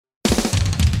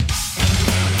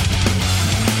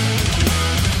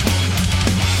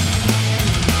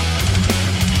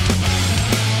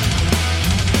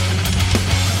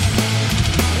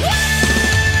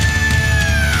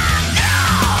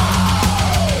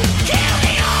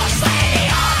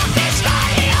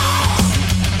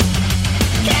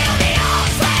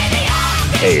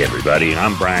Hey everybody,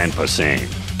 I'm Brian Posehn,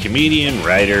 comedian,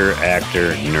 writer,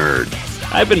 actor, nerd.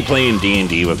 I've been playing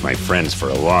D&D with my friends for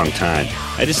a long time.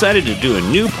 I decided to do a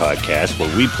new podcast where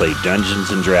we play Dungeons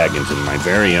 & Dragons in my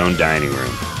very own dining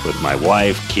room with my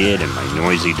wife, kid, and my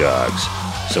noisy dogs.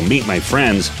 So meet my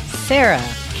friends, Sarah,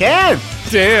 Ken,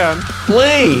 Dan,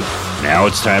 Lee. Now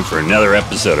it's time for another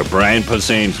episode of Brian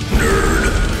Posehn's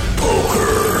Nerd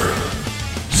Poker,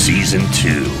 Season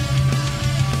 2.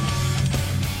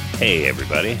 Hey,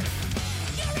 everybody.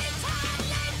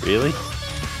 Really?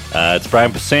 It's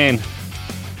Brian Posehn.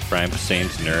 Brian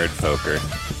Posehn's Nerd Poker.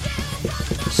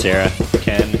 Sarah,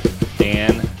 Ken,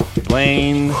 Dan,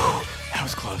 Blaine. that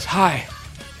was close. Hi.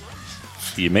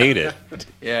 You made it.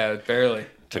 Yeah, barely.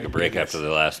 Took a break after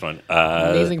the last one.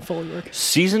 amazing full work.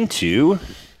 Season 2,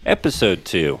 Episode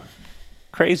 2.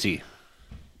 Crazy.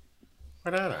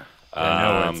 What are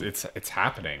I know it's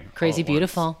happening. Crazy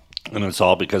beautiful. And it's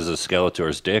all because of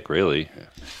Skeletor's dick, really.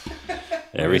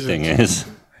 Everything is.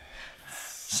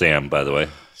 Sam, by the way.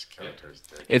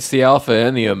 It's the alpha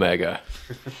and the omega.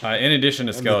 In addition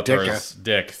to Skeletor's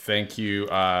dick, thank you,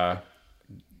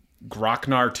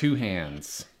 Groknar Two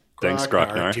Hands. Thanks,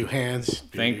 Groknar. 2 hands.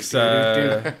 Thanks,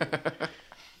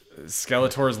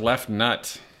 Skeletor's left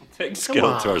nut. Thanks,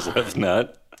 Skeletor's left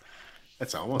nut.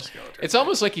 That's almost Skeletor. It's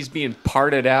almost like he's being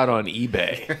parted out on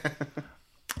eBay.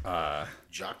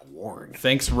 Jock Warren.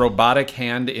 Thanks, Robotic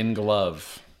Hand in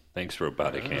Glove. Thanks,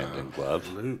 Robotic Hand and Glove.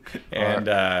 Luke.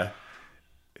 And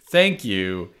thank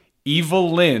you,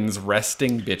 Evil Lynn's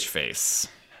Resting Bitch Face.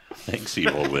 Thanks,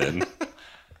 Evil Lynn.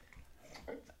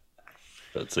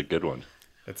 That's a good one.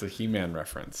 It's a He-Man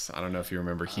reference. I don't know if you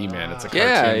remember He-Man. It's a cartoon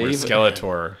Yeah, where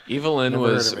Skeletor. Evelyn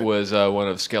was one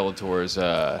of Skeletor's,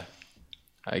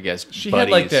 I guess, She buddies. had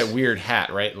like that weird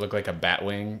hat, right? It looked like a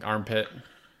batwing armpit.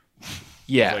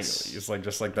 Yes. It's like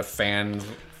just like the fan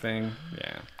thing.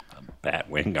 Yeah.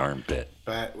 Batwing armpit.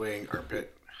 Batwing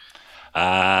armpit.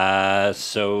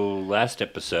 So last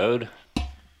episode,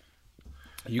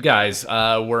 You guys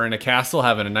were in a castle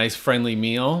having a nice friendly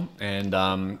meal, and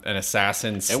an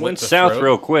assassin slit it went the south throat.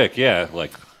 real quick. Yeah,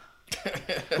 like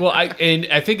Well, I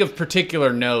think of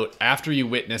particular note, after you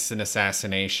witnessed an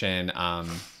assassination,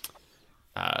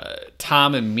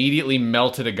 Tom immediately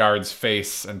melted a guard's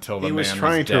face until the He man was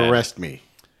trying dead. to arrest me.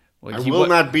 Well, I he will wa-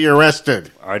 not be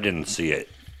arrested. I didn't see it.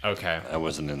 Okay. I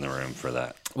wasn't in the room for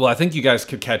that. Well, I think you guys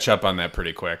could catch up on that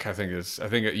pretty quick. I think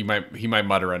he might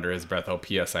mutter under his breath, "Oh,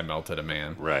 P.S. I melted a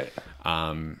man." Right.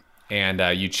 And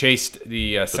you chased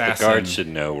the But assassin. the guards should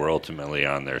know we're ultimately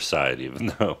on their side, even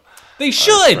though They our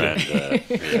should. friend,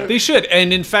 They should.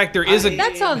 And in fact, there is a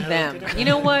That's on them. You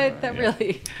know what? That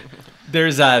really.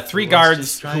 there's 3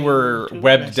 guards who were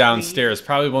webbed downstairs.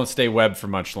 Probably won't stay webbed for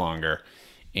much longer.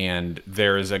 And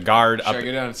there is a guard up. Should I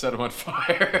go down and set him on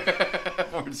fire?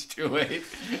 Or it's too late.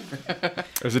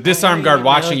 There's a disarmed guard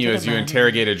watching you as you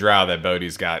interrogate a drow that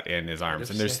Bodhi's got in his arms.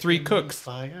 And there's 3 cooks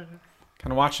kind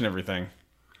of watching everything.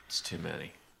 It's too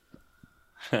many.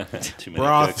 too many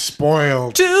Broth cooks.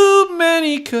 spoiled. Too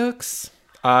many cooks.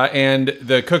 And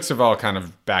the cooks have all kind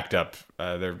of backed up.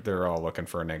 They're all looking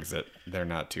for an exit. They're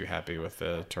not too happy with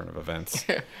the turn of events.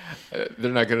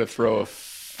 They're not going to throw a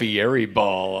fiery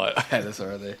ball at us,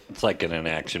 are they? It's like in an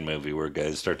action movie where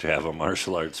guys start to have a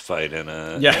martial arts fight in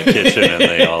a Yeah. kitchen and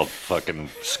they all fucking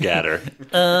scatter.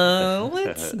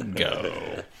 Let's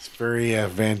go. It's very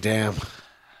Van Damme.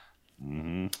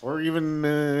 Or even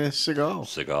Seagal.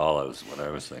 Seagal is what I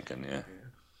was thinking,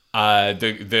 yeah.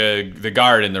 The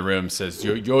guard in the room says,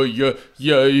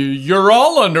 "You're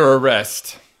all under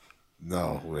arrest."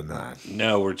 No, we're not.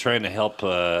 No, we're trying to help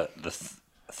the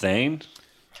Thane.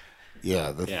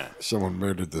 Yeah, Yeah. someone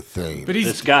murdered the Thane. But he's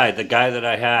This guy, the guy that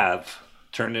I have,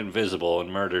 turned invisible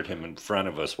and murdered him in front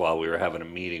of us while we were having a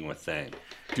meeting with Thane.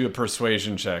 do a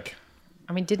persuasion check.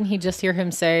 I mean, didn't he just hear him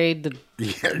say the Yeah,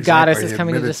 exactly. goddess is He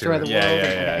coming to admitted destroy it. the Yeah,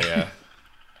 world? yeah.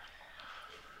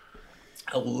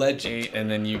 Alleged. 8, and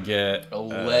then you get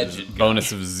Alleged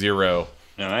bonus of 0.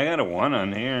 No, I got a 1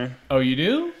 on here. Oh, you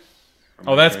do?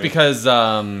 Oh, that's because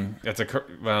well,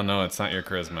 no, it's not your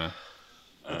charisma.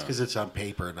 That's because it's on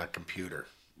paper, not computer.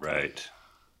 Right.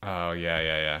 Oh,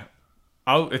 yeah.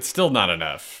 Oh, it's still not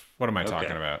enough. What am I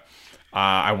talking about?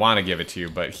 I want to give it to you,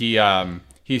 but he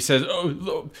says,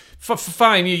 "Oh,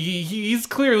 fine. He's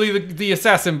clearly the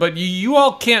assassin, but you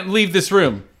all can't leave this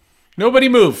room. Nobody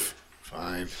move."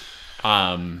 Fine.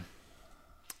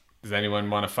 Does anyone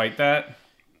want to fight that?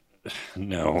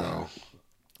 No.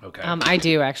 Okay. I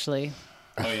do actually.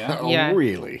 Oh yeah. Oh, Yeah.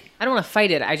 really? I don't want to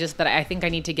fight it. But I think I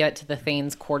need to get to the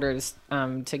Thane's quarters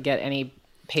to get any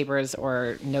papers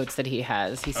or notes that he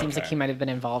has. He seems like Okay. he might have been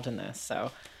involved in this.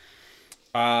 So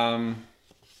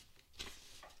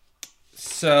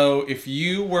So if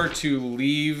you were to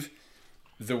leave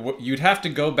you'd have to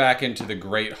go back into the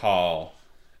Great Hall,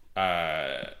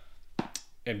 and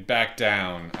back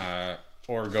down,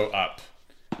 or go up.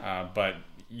 But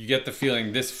you get the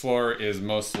feeling this floor is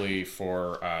mostly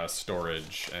for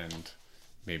storage, and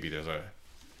maybe there's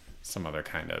some other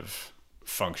kind of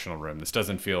functional room. This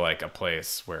doesn't feel like a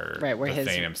place where the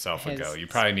Thane himself would go. You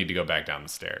probably need to go back down the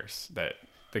stairs that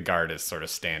the guard is sort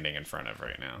of standing in front of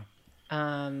right now.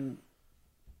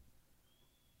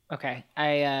 Okay.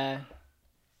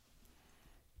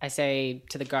 I say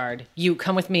to the guard, you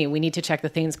come with me. We need to check the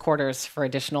Thane's quarters for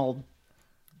additional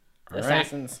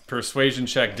assassins. Right. Persuasion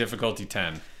check, difficulty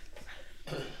 10.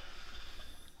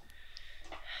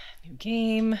 New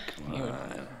game.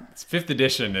 It's 5th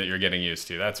edition that you're getting used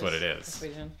to. That's what it is.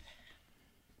 Persuasion.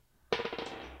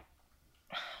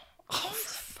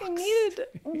 I needed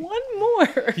one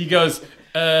more. He goes,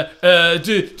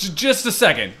 just a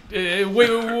second. Wait,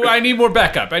 I need more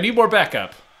backup.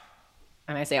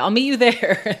 And I say, I'll meet you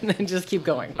there, and then just keep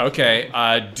going. Okay,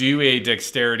 do a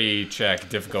dexterity check,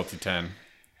 difficulty 10.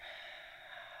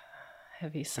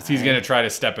 Heavy sigh. He's going to try to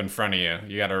step in front of you.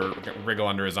 You got to wriggle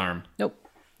under his arm. Nope.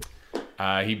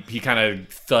 He kind of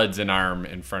thuds an arm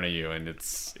in front of you, and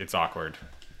it's awkward.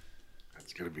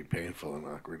 It's going to be painful and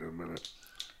awkward in a minute.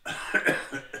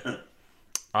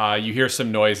 You hear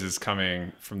some noises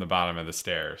coming from the bottom of the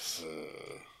stairs.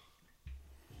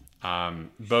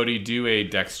 Bodhi, do a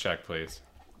dex check, please.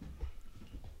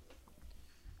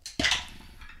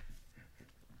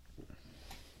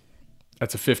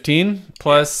 That's a 15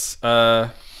 plus. I'm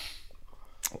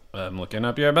looking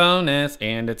up your bonus,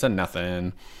 and it's a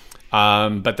nothing.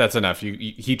 But that's enough.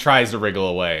 He tries to wriggle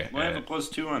away. Well, I have a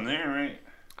 +2 on there, right?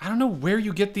 I don't know where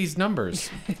you get these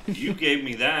numbers. You gave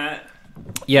me that.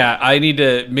 Yeah, I need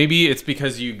to. Maybe it's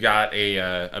because you got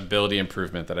a ability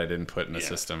improvement that I didn't put in the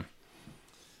system.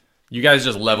 You guys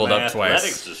just leveled up twice.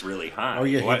 Athletics is really high. Oh,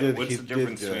 yeah, he did. What's the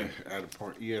difference between... add a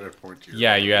point. You added a point to your...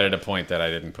 Yeah, you added a point that I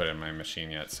didn't put in my machine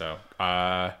yet. So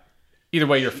either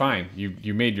way, you're fine.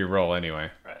 You made your roll anyway.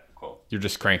 Right, cool. You're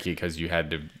just cranky because you had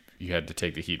to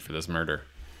take the heat for this murder.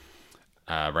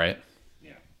 Right?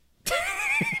 Yeah.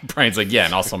 Brian's like, yeah,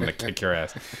 and also I'm going to kick your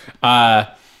ass.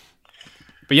 But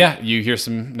yeah, you hear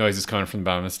some noises coming from the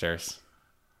bottom of the stairs.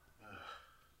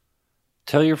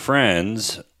 Tell your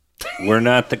friends we're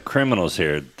not the criminals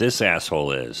here. This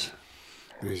asshole is.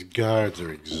 These guards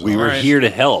are exhausted. We were here to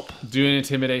help. Do an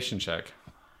intimidation check.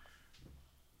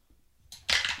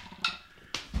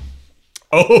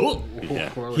 Oh! Yeah.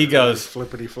 He goes,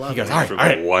 flippity flop. He goes, all right, From all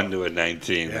right. a 1 to a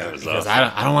 19. That was He goes,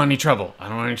 awesome. I don't want any trouble. I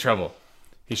don't want any trouble.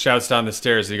 He shouts down the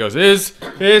stairs. He goes,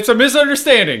 it's a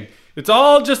misunderstanding. It's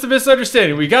all just a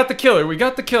misunderstanding. We got the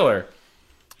killer.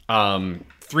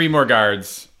 3 more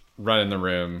guards run in the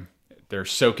room. They're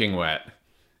soaking wet.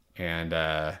 And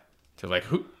they're like,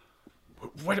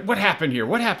 what happened here?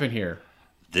 What happened here?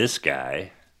 This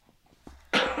guy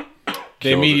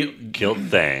They immediately killed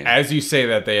Thane. As you say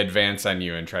that, they advance on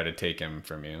you and try to take him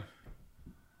from you.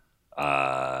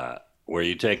 Where are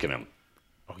you taking him?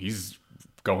 Oh, he's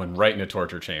going right in a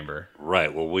torture chamber.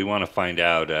 Right. Well, we want to find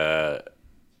out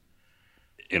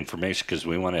information because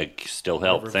we want to still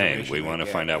help Thane. We want to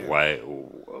find out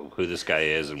who this guy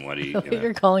is and what he.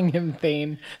 You're calling him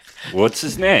Thane. What's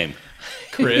his name?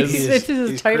 Chris. This is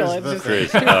his title. Chris It's the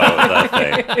just- Chris. Oh, that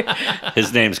Thane.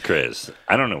 His name's Chris.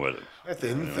 I don't know what.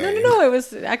 No, it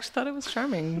was. I actually thought it was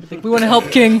charming. Like, we want to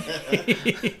help King.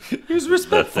 He was The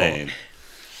respectful. Thane.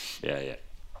 Yeah.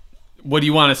 What do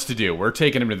you want us to do? We're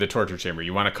taking him to the torture chamber.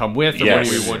 You want to come with? Or Yes.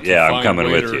 what do we want to Yeah, I'm find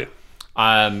coming with later?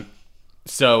 you.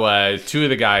 So 2 of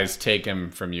the guys take him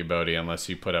from you, Bodhi, unless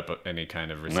you put up any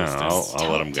kind of No, resistance.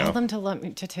 I'll let him Tell go.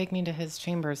 them to take me to his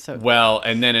chamber. So Well,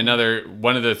 and then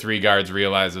one of the 3 guards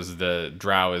realizes the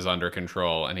drow is under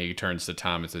control, and he turns to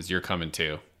Tom and says, "You're coming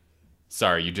too.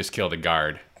 Sorry, you just killed a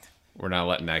guard. We're not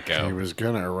letting that He go. was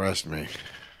going to arrest me.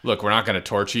 Look, we're not going to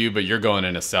torture you, but you're going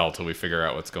in a cell till we figure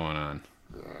out what's going on."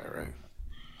 All right.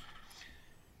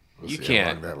 We'll You see can't.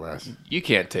 how long that lasts. You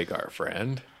can't take our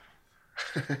friend.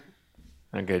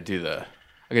 I'm gonna do the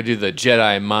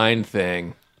Jedi mind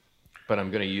thing, but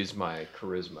I'm gonna use my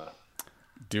charisma.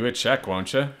 Do a check,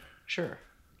 won't you? Sure.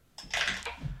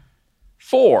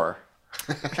 4.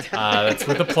 That's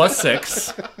with a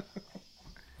 +6.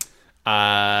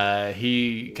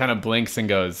 He kind of blinks and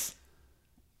goes,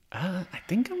 I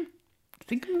think I'm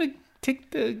gonna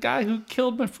take the guy who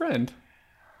killed my friend.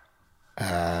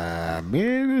 I'm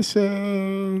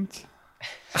innocent.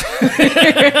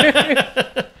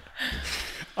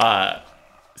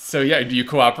 So yeah, do you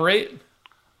cooperate?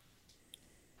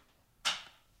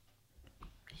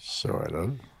 Sort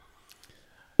of.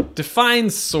 Define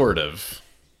sort of.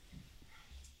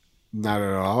 Not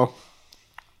at all.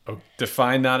 Oh,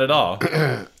 define not at all.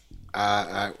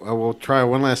 I will try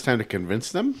one last time to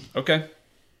convince them. Okay.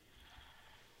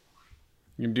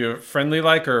 You can do it friendly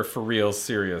like or for real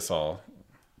serious all?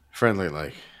 Friendly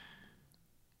like.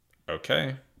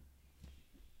 Okay.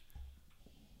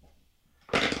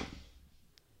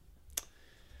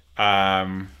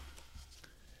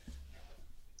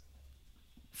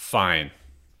 Fine.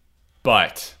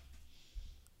 But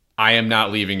I am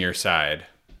not leaving your side.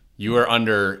 You are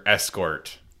under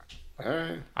escort. All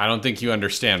right. I don't think you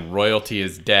understand. Royalty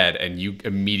is dead, and you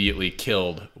immediately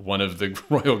killed one of the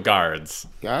royal guards.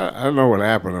 I don't know what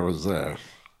happened. I was there.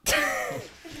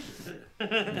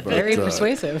 Very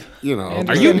persuasive. You know.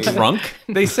 Are you drunk?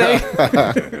 They say.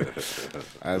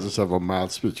 I just have a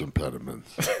mild speech impediment.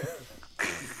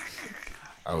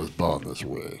 I was born this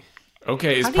way.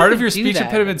 Okay, is How do part you of your do speech that?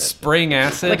 impediment spraying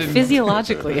acid? Like and-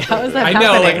 physiologically, how is that I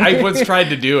know, like happening? I once tried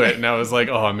to do it, and I was like,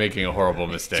 "Oh, I'm making a horrible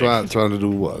mistake." Trying to do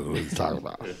what? What are you talking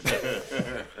about?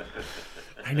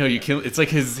 I know you kill. It's like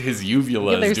his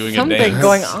uvula Yeah, is there's doing a something dance.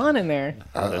 going on in there.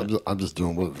 I'm just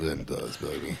doing what Vin does,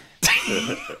 baby.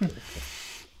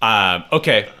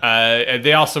 Okay.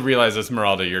 They also realize,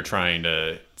 Esmeralda, you're trying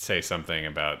to say something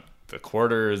about the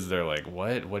quarters. They're like,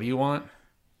 "What? What do you want?"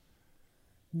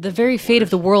 The very fate of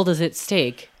the world is at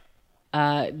stake.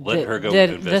 Let her go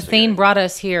The investigate. Thane brought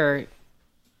us here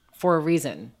for a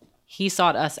reason. He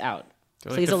sought us out.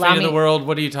 They're like, Please the allow fate me. of the world.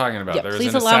 What are you talking about? Yeah, There was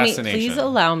please an allow me. assassination. Please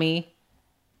allow me,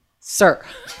 sir.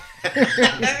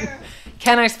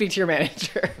 Can I speak to your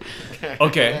manager?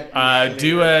 Okay.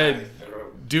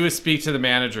 Do a speak to the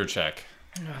manager check.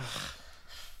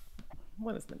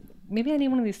 What is the? Maybe I need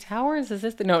one of these towers. Is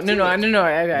this the? No. We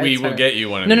it's will fine. get you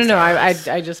one of No. these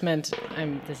I just meant.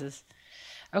 This is.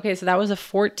 Okay, so that was a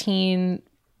 14.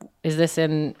 Is this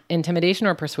in intimidation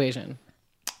or persuasion?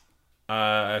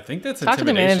 I think that's Talk to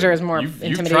the intimidation. manager is more You've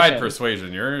intimidation. tried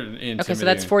persuasion. You're intimidating. Okay, so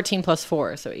that's 14 plus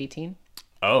 4, so 18.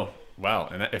 Oh, wow.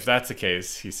 And if that's the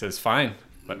case, he says, "Fine,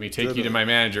 let me take you to my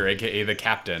manager, aka the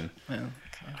captain."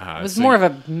 It was more of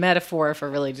a metaphor for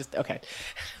really just okay.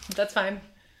 That's fine.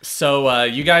 So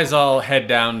you guys all head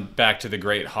down back to the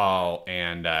Great Hall,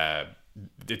 and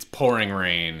it's pouring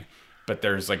rain, but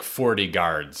there's like 40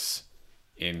 guards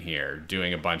in here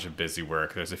doing a bunch of busy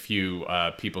work. There's a few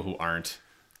people who aren't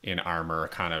in armor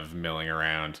kind of milling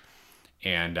around,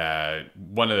 and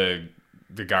one of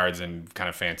the guards in kind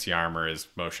of fancy armor is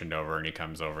motioned over, and he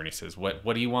comes over and he says, what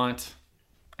do you want?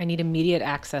 I need immediate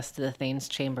access to the Thane's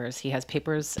chambers. He has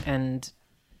papers and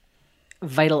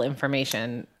vital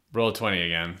information. Roll a 20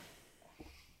 again.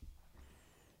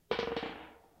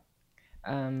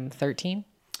 13.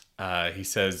 He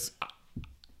says,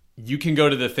 you can go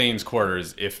to the Thane's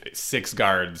quarters if 6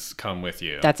 guards come with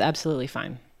you. That's absolutely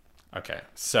fine. Okay,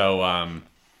 so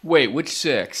Wait, which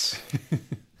 6?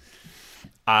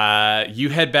 you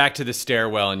head back to the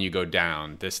stairwell and you go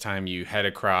down. This time you head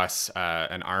across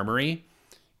an armory.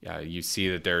 You see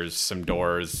that there's some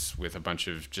doors with a bunch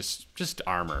of just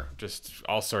armor, just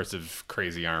all sorts of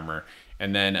crazy armor,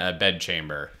 and then a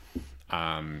bedchamber.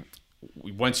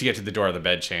 Once you get to the door of the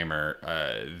bedchamber,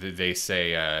 they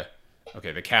say,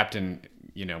 okay, the captain,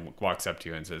 walks up to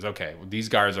you and says, okay, well, these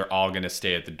guards are all going to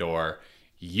stay at the door.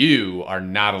 You are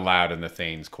not allowed in the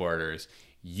Thane's quarters.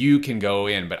 You can go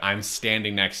in, but I'm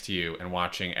standing next to you and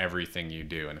watching everything you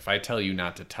do. And if I tell you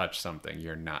not to touch something,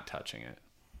 you're not touching it.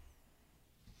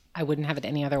 I wouldn't have it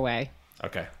any other way.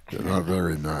 Okay. You're not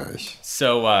very nice.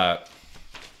 So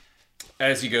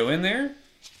as you go in there,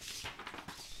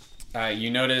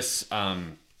 you notice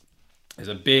there's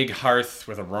a big hearth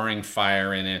with a roaring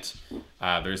fire in it.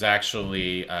 There's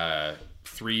actually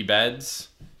 3 beds.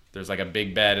 There's like a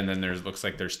big bed, and then looks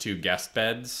like there's 2 guest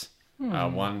beds,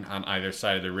 one on either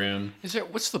side of the room.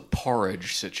 What's the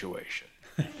porridge situation?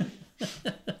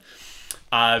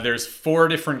 There's 4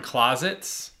 different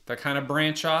closets that kind of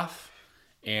branch off,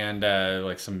 and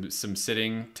like some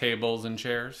sitting tables and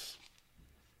chairs.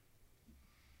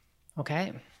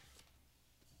 Okay.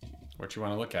 What you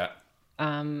want to look at?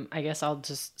 I guess I'll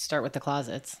just start with the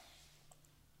closets.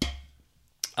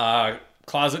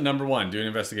 Closet number 1. Do an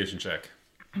investigation check.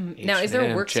 Now, is there a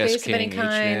H&M, workspace chess of any king,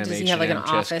 kind? H&M, Does he have like an H&M,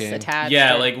 chess office king. attached?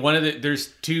 Yeah, or- like one of the there's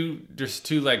two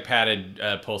like padded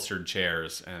upholstered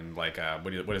chairs and like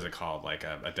what is it called? Like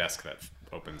a desk that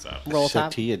opens up. roll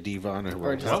top. Settee, a divan, or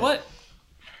what? just- What?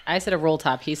 I said a roll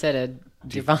top. He said a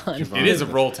divan. It is a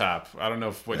roll top. I don't know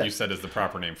if what you said is the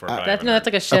proper name for it. But I haven't That's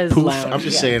heard. like a chaise Poof. lounge. I'm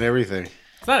just Yeah. saying everything.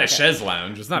 It's not a chaise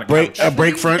lounge. It's not a Break couch. a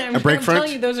break front. I'm A break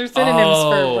telling you, front. those are synonyms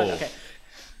for. Oh. What, okay.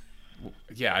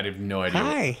 Yeah, I have no idea.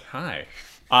 Hi. Hi.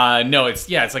 No, it's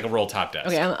like a roll top desk.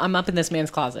 Okay, I'm up in this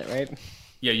man's closet, right?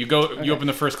 Yeah, you go. Okay. You open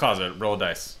the first closet. Roll a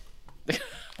dice.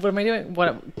 What am I doing?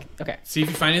 What? Okay. See if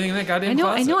you find anything in that goddamn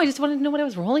closet. I know. I just wanted to know what I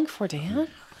was rolling for, Dan.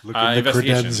 Look at the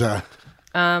credenza.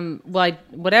 Well,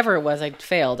 whatever it was, I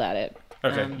failed at it.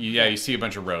 Okay. You see a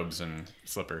bunch of robes and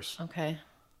slippers. Okay.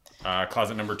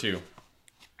 Closet number 2.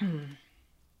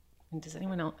 Is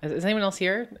anyone else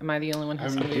here? Am I the only one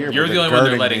who's here. You're the only one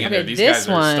they're letting in there. These guys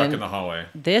are stuck in the hallway.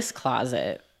 This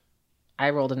closet, I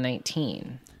rolled a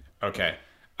 19. Okay.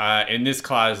 In this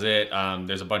closet,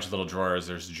 there's a bunch of little drawers.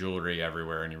 There's jewelry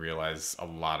everywhere, and you realize a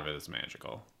lot of it is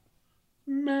magical.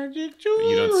 Magic jewelry. But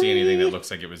you don't see anything that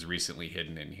looks like it was recently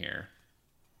hidden in here.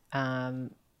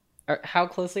 How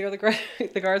closely are the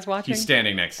guards watching? He's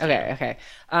standing next to you. Okay.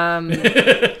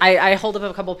 I hold up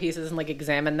a couple pieces and like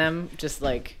examine them, just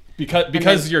like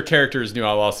because your character is new.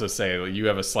 I'll also say you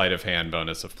have a sleight of hand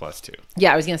bonus of +2.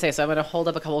 Yeah, I was gonna say. So I'm gonna hold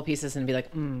up a couple of pieces and be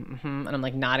like, and I'm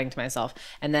like nodding to myself,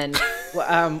 and then,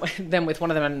 then with one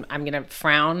of them, I'm gonna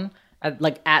frown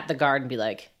at the guard and be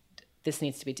like, "This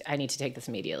needs to be. I need to take this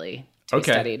immediately." To be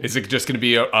studied. Is it just gonna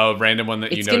be a random one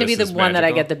that you notice? It's gonna be the one magical? that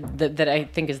I get that I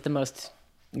think is the most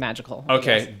magical.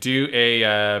 Okay, do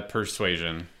a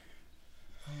persuasion.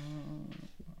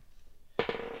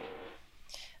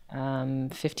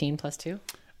 15 +2.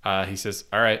 He says,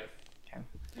 "All right." Okay.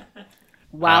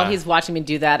 While he's watching me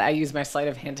do that, I use my sleight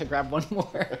of hand to grab one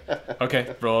more.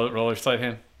 Okay, roll your sleight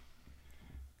hand.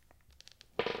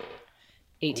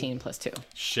 18 +2.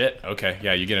 Shit. Okay,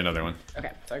 yeah, you get another one.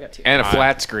 Okay, so I got 2. And a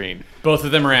flat screen. Both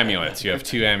of them are amulets. You have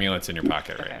 2 amulets in your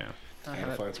pocket right now.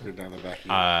 And a flat screen down the back.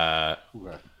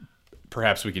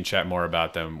 Perhaps we can chat more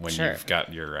about them when Sure. you've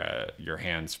got your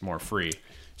hands more free.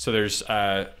 So there's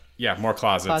more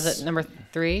closets. Closet number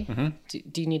 3. Mm-hmm.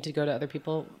 Do you need to go to other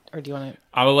people, or do you want to?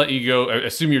 I will let you go.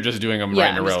 Assume you're just doing them right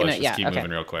in a row. Let's just keep okay.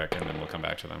 moving real quick, and then we'll come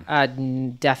back to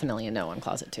them. Definitely a no on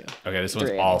closet 2. Okay, this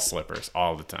one's all slippers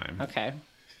all the time. Okay.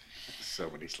 So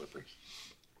many slippers.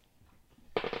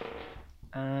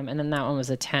 And then that one was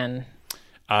a 10.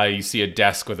 You see a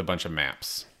desk with a bunch of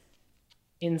maps.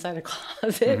 Inside a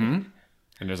closet? Mm-hmm.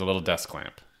 And there's a little desk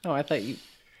lamp. Oh, I thought you...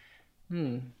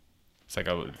 It's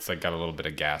like got a little bit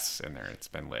of gas in there. It's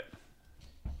been lit.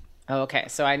 Oh, okay.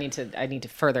 So I need to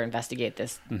further investigate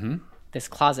this this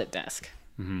closet desk.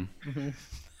 Mm-hmm.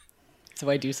 So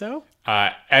I do so?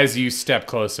 As you step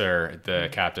closer, the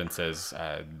captain says,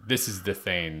 "This is the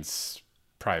Thane's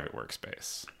private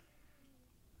workspace."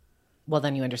 Well,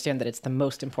 then you understand that it's the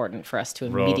most important for us to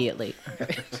immediately...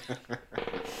 Okay.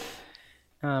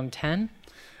 10?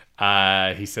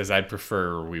 He says, "I'd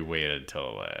prefer we waited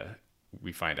till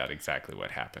we find out exactly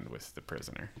what happened with the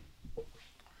prisoner."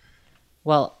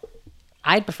 Well,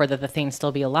 I'd prefer that the Thane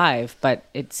still be alive, but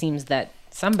it seems that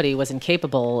somebody was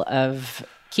incapable of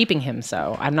keeping him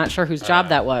so. I'm not sure whose job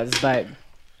that was, but...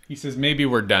 He says, "Maybe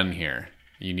we're done here.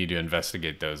 You need to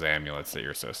investigate those amulets that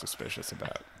you're so suspicious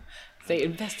about." They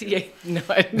investigate... No,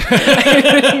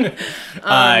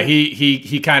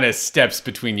 he kind of steps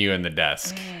between you and the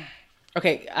desk.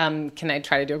 Okay, can I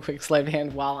try to do a quick sleight of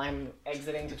hand while I'm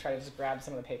exiting to try to just grab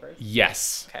some of the papers?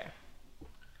 Yes. Okay.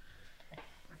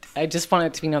 I just want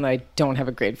it to be known that I don't have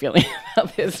a great feeling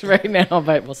about this right now,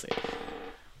 but we'll see.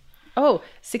 Oh,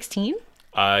 16?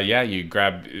 Yeah, you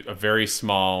grab a very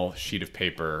small sheet of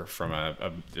paper from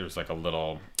there's like a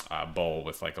little bowl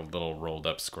with like a little rolled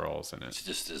up scrolls in it. It's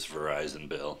just his Verizon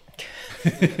bill.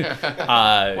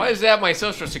 Why is that my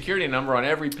social security number on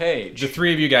every page? The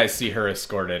 3 of you guys see her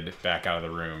escorted back out of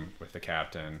the room with the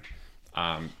captain.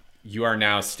 You are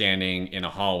now standing in a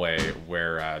hallway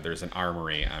where there's an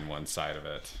armory on one side of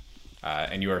it.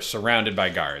 And you are surrounded by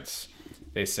guards.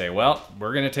 They say, "Well,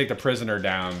 we're going to take the prisoner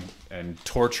down and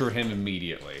torture him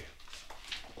immediately."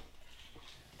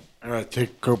 All right,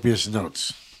 take copious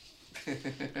notes.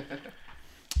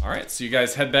 All right, so you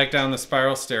guys head back down the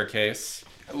spiral staircase.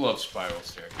 I love spiral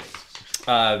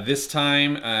staircases. This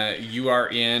time, you are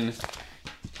in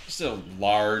just a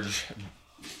large,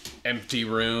 empty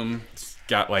room. It's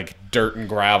got like dirt and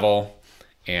gravel,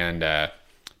 and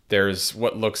there's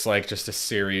what looks like just a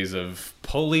series of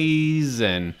pulleys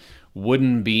and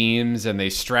wooden beams, and they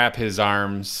strap his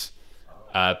arms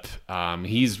up.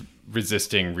 He's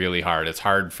resisting really hard. It's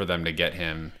hard for them to get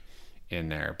him in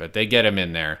there, but they get him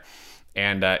in there.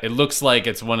 And it looks like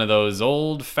it's one of those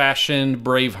old-fashioned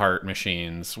Braveheart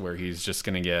machines where he's just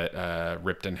going to get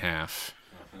ripped in half.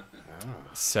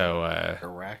 So, The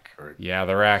rack? yeah,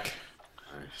 the rack.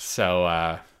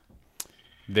 So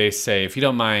they say, "If you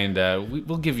don't mind,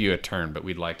 we'll give you a turn, but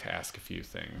we'd like to ask a few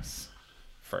things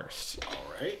first."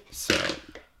 All right. So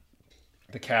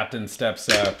the captain steps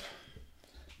up.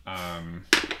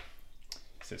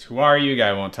 says, "Who are you?"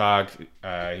 Guy won't talk.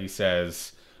 He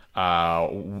says,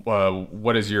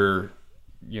 "What is your,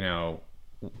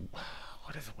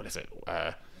 what is it?"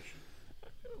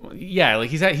 Yeah,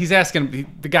 like he's asking.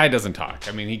 The guy doesn't talk.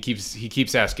 I mean, he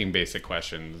keeps asking basic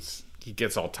questions. He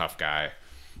gets all tough guy.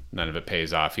 None of it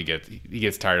pays off. He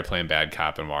gets tired of playing bad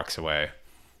cop and walks away.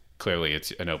 Clearly,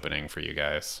 it's an opening for you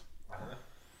guys.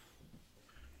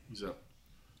 Who's up?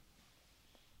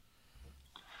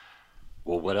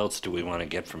 Well, what else do we want to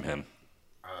get from him?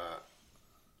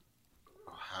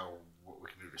 What we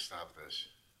can do to stop this?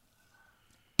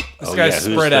 This guy's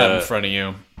spread out in front of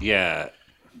you. Yeah.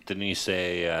 Didn't he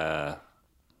say,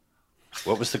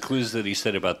 what was the clues that he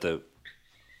said about the...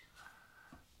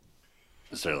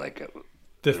 Is there like a...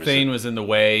 The Thane was in the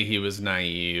way. He was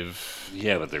naive.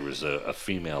 Yeah, but there was a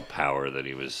female power that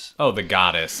he was... Oh, the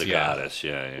goddess. The goddess,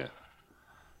 yeah.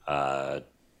 Oh,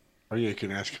 yeah, you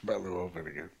can ask about Lou Oven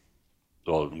again.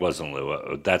 Well, it wasn't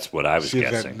Lou. That's what I was See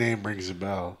guessing. if that name rings a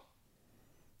bell.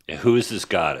 Yeah, who is this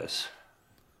goddess?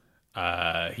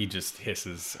 He just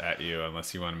hisses at you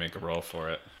unless you want to make a roll for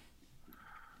it.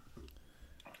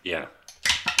 Yeah.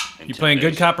 You playing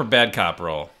good cop or bad cop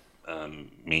roll?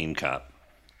 Mean cop.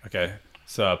 Okay,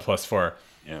 so +4.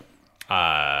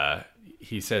 Yeah.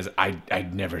 He says,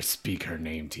 I'd never speak her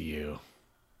name to you.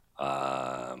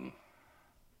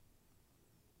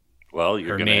 Well,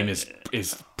 her name is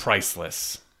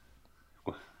priceless.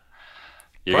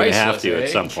 You're going to have Priceless, to eh? at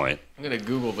some point. I'm going to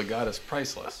Google the goddess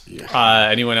priceless.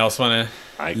 Anyone else want to?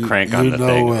 I crank on the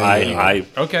thing.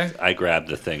 Okay. I grab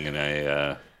the thing and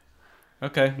I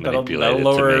Okay, manipulate it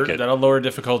to make it. that'll lower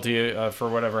difficulty for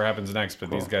whatever happens next. But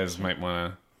these guys might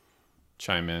want to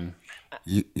chime in.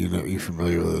 You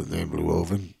familiar with the name Lou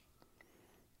Oven?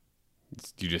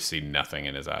 You just see nothing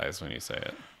in his eyes when you say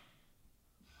it.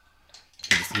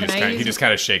 He just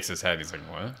kind of shakes his head. He's like,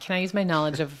 "What?" Can I use my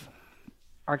knowledge of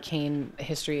arcane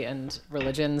history and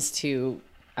religions to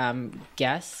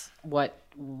guess what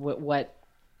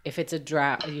if it's a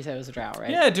drow? You said it was a drow,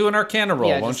 right? Yeah, do an Arcana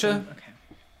roll, won't you? Okay.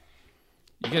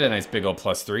 You get a nice big old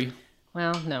 +3.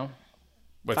 Well, no.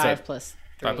 What's 5 that? plus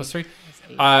 3. 5 plus 3.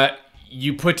 That's 8.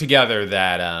 You put together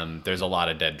that there's a lot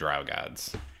of dead drow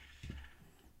gods.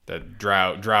 The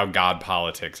drow god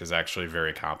politics is actually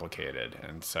very complicated,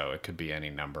 and so it could be any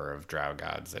number of drow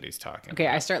gods that he's talking. Okay,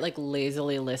 I start like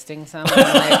lazily listing some. And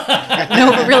I'm like,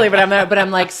 no, but really, but I'm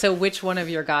like, so which one of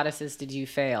your goddesses did you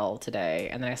fail today?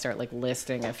 And then I start like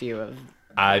listing a few of.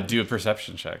 Do a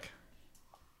perception check.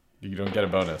 You don't get a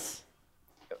bonus.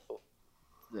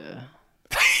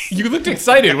 You looked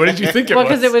excited. What did you think it was?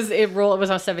 Well, because it was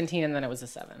on 17 and then it was a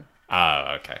 7.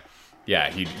 Oh, okay. Yeah,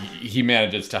 he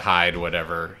manages to hide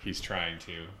whatever he's trying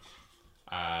to.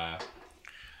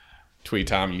 Tweet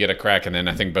Tom, you get a crack, and then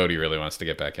I think Bodhi really wants to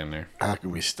get back in there. How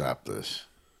can we stop this?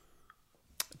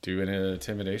 Do an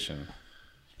intimidation,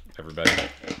 everybody.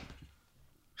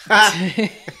 How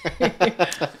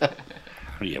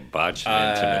do you botch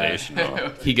an intimidation roll?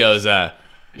 He goes,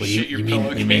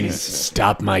 you mean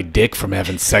stop my dick from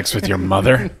having sex with your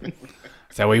mother?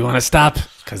 Is that what you want to stop?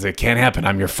 Because it can't happen.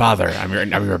 I'm your father. I'm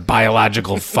your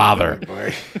biological father.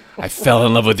 I fell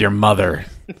in love with your mother.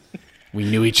 We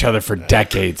knew each other for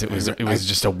decades. It was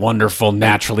just a wonderful,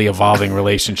 naturally evolving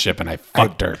relationship, and I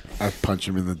fucked her. I punch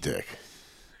him in the dick.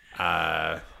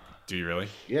 Do you really?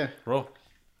 Yeah. Roll.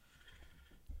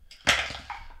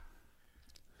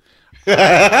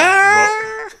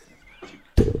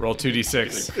 Roll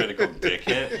 2d6. Critical dick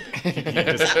hit. You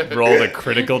just rolled a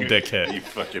critical dick hit. You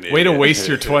fucking Way to idiot. waste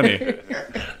your 20.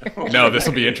 No, this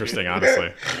will be interesting,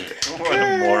 honestly. What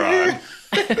a moron.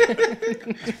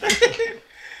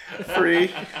 Free.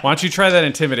 Why don't you try that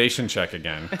intimidation check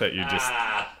again? That you just.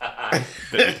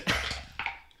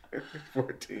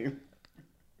 14.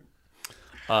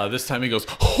 This time he goes.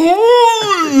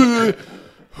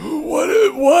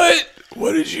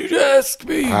 What did you ask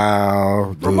me?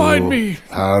 Remind me.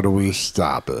 How do we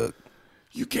stop it?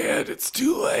 You can't. It's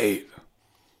too late.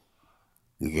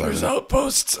 There's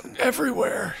outposts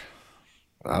everywhere.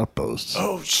 Outposts.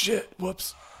 Oh shit!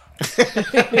 Whoops.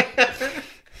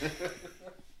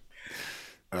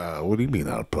 What do you mean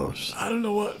outposts? I don't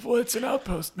know what's an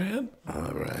outpost, man.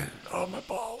 All right. Oh, my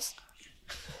balls.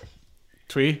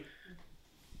 Twee?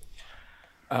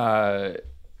 I'm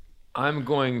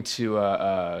going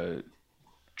to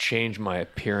change my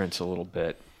appearance a little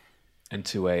bit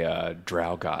into a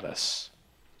drow goddess.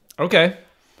 Okay.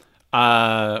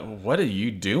 What are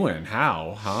you doing?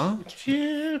 How? Huh?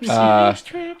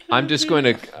 I'm just going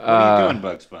to. What are you doing,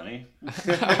 Bugs Bunny?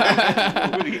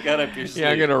 What do you got up your sleeve?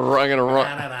 Yeah, I'm gonna run.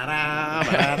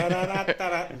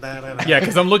 Yeah,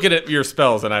 because I'm looking at your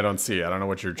spells and I don't see it. I don't know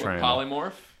what you're trying.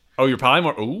 Polymorph. Oh, you're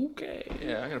polymorph. Okay.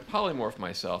 Yeah, I'm gonna polymorph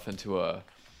myself into a.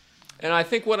 And I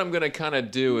think what I'm gonna kind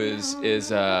of do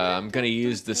is I'm gonna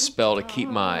use this spell to keep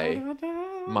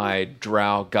my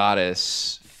drow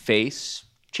goddess face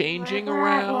changing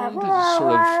around,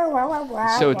 sort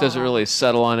of, so it doesn't really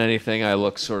settle on anything. I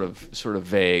look sort of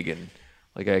vague and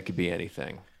like I could be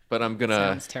anything. But I'm gonna.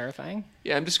 Sounds terrifying.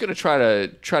 Yeah, I'm just gonna try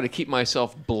to keep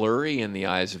myself blurry in the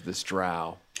eyes of this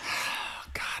drow.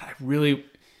 God, I really.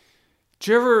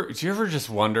 Do you ever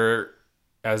just wonder,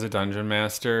 as a dungeon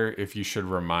master, if you should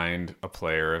remind a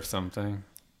player of something?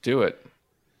 Do it.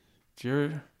 Do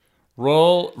you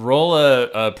roll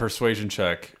a persuasion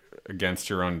check against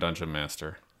your own dungeon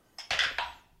master?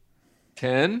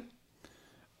 10.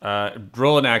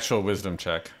 Roll an actual wisdom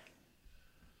check.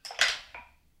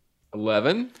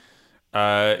 11.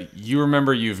 You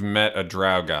remember you've met a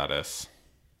drow goddess.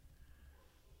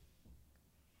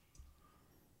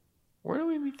 Where do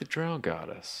we meet the drow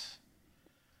goddess?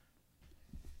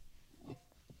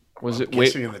 Was it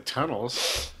Guessing in the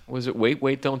tunnels. Was it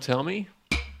wait, don't tell me?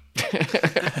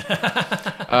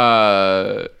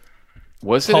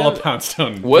 Was it Paula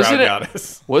Poundstone, was drow it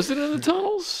goddess. Was it in the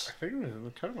tunnels? I think it was in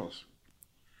the tunnels.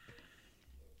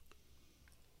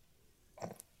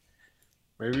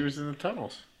 Maybe it was in the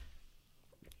tunnels.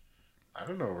 I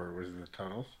don't know where it was in the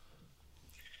tunnels.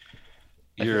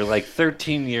 You're like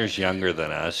 13 years younger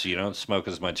than us. You don't smoke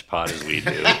as much pot as we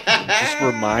do. Just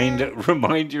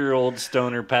remind your old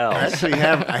stoner I pals. actually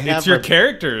have. It's your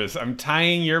characters. I'm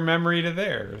tying your memory to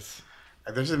theirs.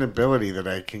 There's an ability that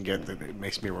I can get that it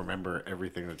makes me remember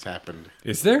everything that's happened.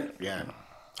 Is there? Yeah,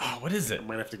 Oh, what is it? I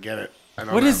might have to get it. I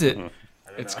don't What know. is it?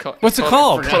 It's called. What's it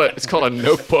called? It's called a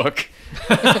notebook.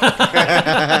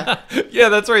 Yeah,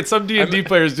 that's right. Some D&D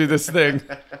players do this thing.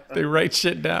 They write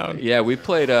shit down. Yeah, we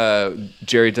played.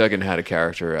 Jerry Duggan had a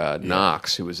character,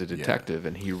 Knox, who was a detective,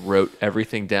 and he wrote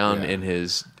everything down in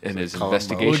his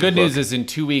investigation. Well, the good news book. is in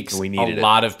 2 weeks, We a needed it.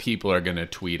 lot of people are going to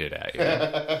tweet it at you.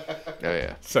 Oh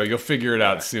yeah. So you'll figure it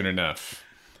out soon enough.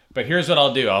 But here's what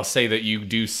I'll do. I'll say that you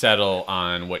do settle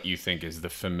on what you think is the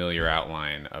familiar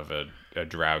outline of a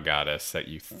drow goddess that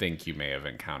you think you may have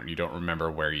encountered. You don't remember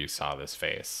where you saw this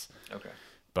face. Okay.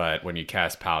 But when you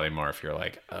cast polymorph, you're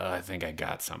like, I think I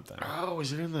got something. Oh,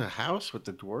 was it in the house with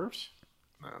the dwarves?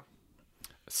 No.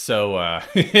 So I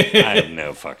have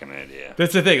no fucking idea.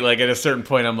 that's the thing. Like at a certain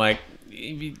point, I'm like,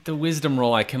 the wisdom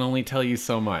roll, I can only tell you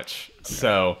so much. Okay.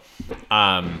 So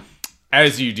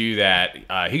as you do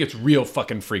that, he gets real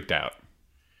fucking freaked out.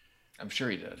 I'm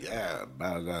sure he did. Yeah,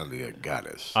 bow down to your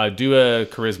goddess. Do a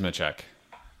charisma check.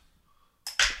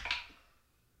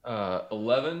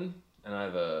 11, and I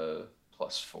have a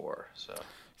 +4.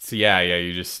 So yeah,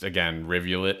 you just, again,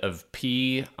 rivulet of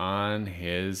pee on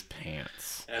his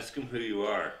pants. Ask him who you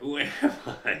are. Who am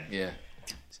I? Yeah.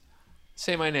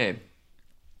 Say my name.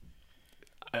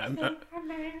 I'm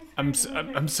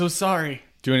so sorry.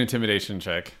 Do an intimidation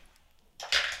check.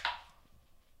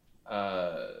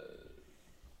 I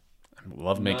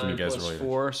love making you guys roll.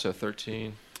 4, so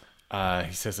 13.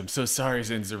 He says, "I'm so sorry,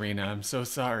 Zinzarina. I'm so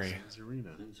sorry." Zinzarina.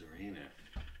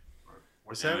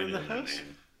 Was that in the house?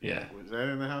 Yeah. Was that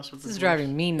in the house with This the is dwarves?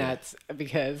 driving me nuts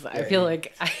because I feel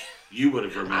like You would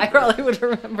have remembered. I probably would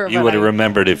remember. You but would have I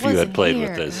remembered if you had wasn't played here,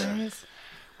 with this. guys.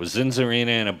 Was Zinzarina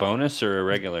in a bonus or a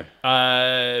regular?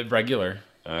 Regular.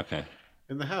 Okay.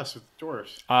 In the house with the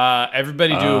dwarves.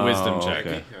 Everybody do a wisdom Oh, check.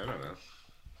 okay. Yeah, I don't know.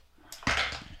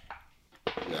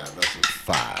 Yeah, that's a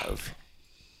 5.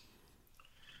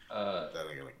 That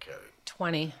ain't gonna cut it.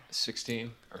 20.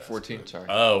 16 or 14, sorry.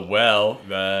 Oh, well,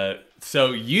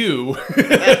 so you,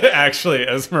 actually,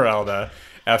 Esmeralda,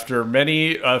 after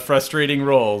many frustrating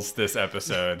rolls this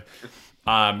episode,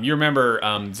 you remember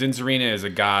Zinzarina is a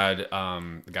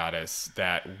goddess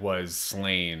that was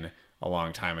slain a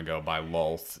long time ago by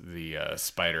Lulth, the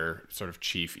spider sort of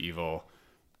chief evil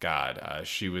god.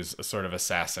 She was a sort of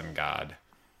assassin god.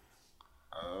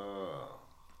 Oh.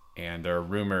 And there are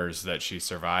rumors that she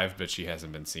survived, but she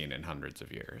hasn't been seen in hundreds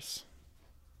of years.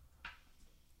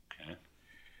 Okay.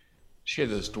 She had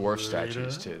those dwarf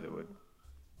statues, too, that would...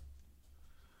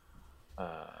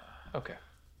 okay.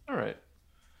 All right.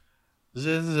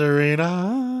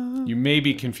 Zinzarina. You may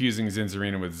be confusing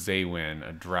Zinzarina with Zaywin,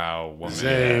 a drow woman.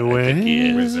 Zaywin? I think he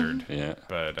is. Wizard. Yeah.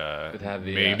 But have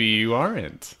the, maybe you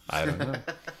aren't. I don't know.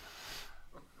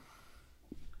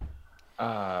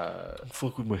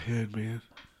 Fuck with my head, man.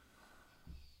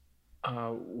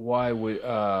 Why would...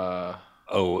 Oh,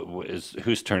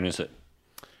 whose turn is it?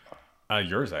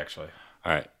 Yours, actually.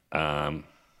 All right.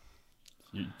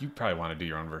 You probably want to do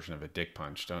your own version of a dick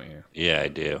punch, don't you? Yeah, I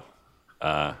do.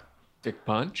 Dick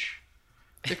Punch?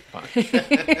 Dick punch.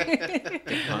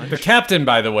 The captain,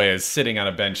 by the way, is sitting on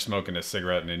a bench smoking a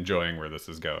cigarette and enjoying where this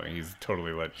is going. He's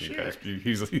totally letting you guys.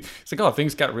 He's like, oh,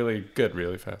 things got really good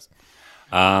really fast.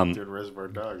 Dude, Reservoir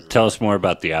Dogs. Tell us more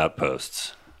about the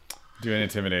outposts. Do an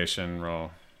intimidation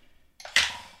roll.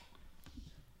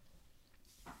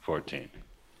 14.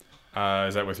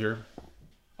 Is that with your?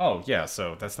 Oh yeah,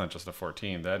 so that's not just a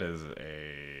 14. That is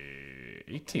a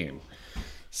 18.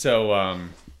 So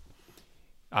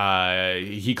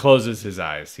he closes his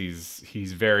eyes. He's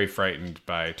very frightened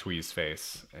by Twee's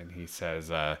face, and he says,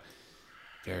 "There,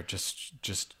 just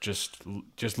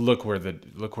look where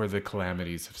the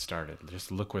calamities have started.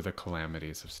 Just look where the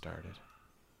calamities have started."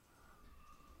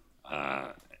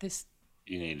 This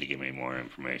You need to give me more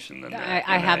information than that.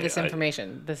 I have this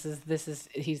information. This is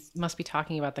he must be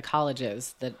talking about the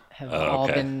colleges that have all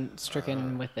okay. been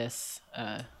stricken with this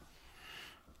and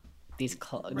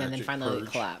then finally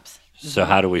purge. collapse. So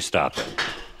how do we stop it?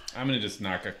 I'm gonna just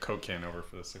knock a Coke can over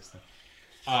for the sixth time.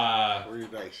 Where are your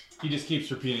dice? He just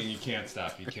keeps repeating, "You can't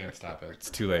stop. You can't stop it. It's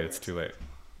too late. It's too late."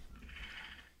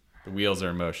 The wheels are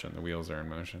in motion. The wheels are in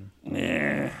motion.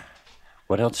 Yeah.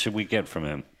 What else should we get from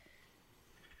him?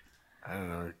 I don't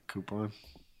know. A coupon?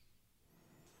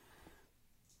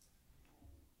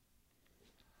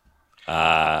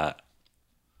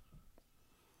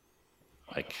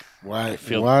 Like, Why? I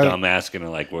feel why, dumb asking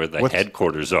like where the What's-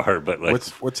 headquarters are, but like,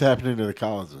 what's happening to the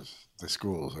colleges, the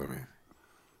schools? I mean,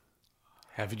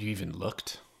 Haven't you even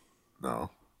looked? no.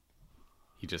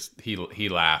 He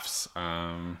laughs.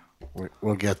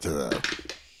 We'll get to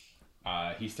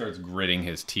that. He starts gritting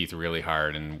his teeth really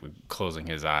hard and closing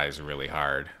his eyes really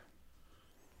hard.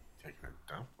 Taking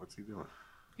a dump? What's he doing?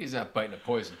 He's not biting a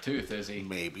poison tooth, is he?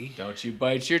 Maybe. Don't you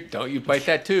bite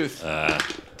that tooth.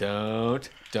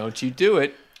 Don't you do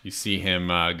it. You see him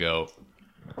go.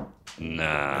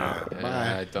 nah.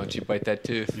 Bye. Don't you bite that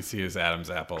tooth. You see his Adam's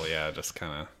apple. Yeah, just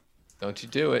kind of. Don't you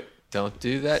do it. Don't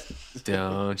do that.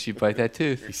 Don't you bite that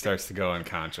tooth. He starts to go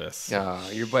unconscious. Oh,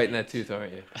 you're biting that tooth,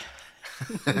 aren't you?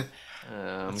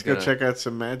 Let's go check out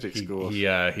some magic schools.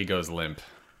 He goes limp.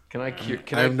 Can I cure?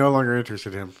 I am no longer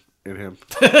interested in him.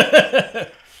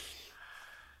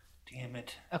 Damn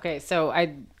it. Okay, so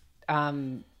I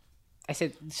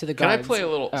said to the Can I guards. play a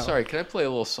little? Oh. Sorry, can I play a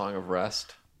little song of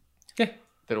rest? Okay.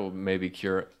 That'll maybe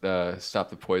stop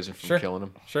the poison from Sure. killing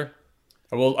him. Sure.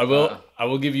 I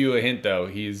will give you a hint though.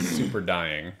 He's super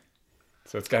dying,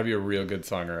 so it's got to be a real good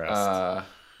song of rest.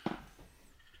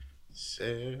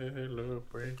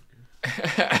 Celebrate.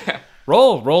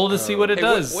 Roll to see what it Hey,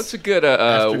 does. what's a good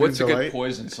Afternoon good Delight?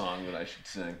 poison song that I should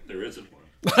sing? There isn't one.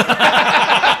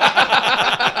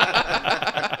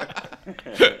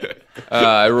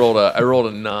 I rolled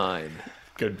a 9.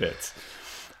 Good bits.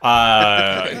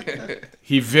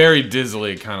 He very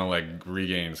dizzily kind of like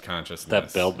regains consciousness.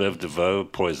 That Belle Biv DeVoe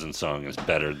poison song is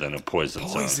better than a poison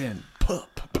song. poison.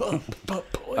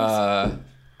 Poison.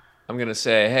 I'm gonna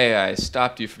say, hey, I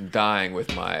stopped you from dying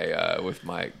with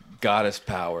my goddess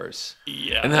powers.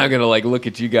 Yeah. And then I'm gonna like look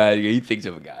at you guys. You think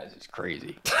of guys is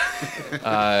crazy.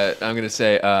 I'm gonna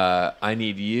say, I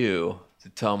need you to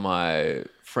tell my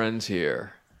friends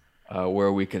here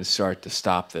where we can start to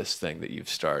stop this thing that you've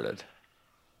started.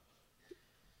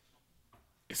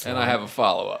 And I have a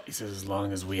follow-up. He says, as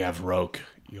long as we have Roke,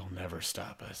 you'll never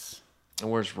stop us.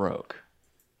 And where's Roke?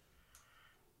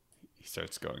 He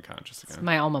starts going conscious again.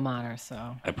 My alma mater,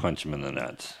 so I punch him in the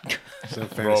nuts. So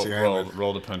Fantasy Island.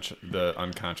 Roll to punch the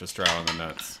unconscious drow in the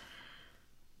nuts.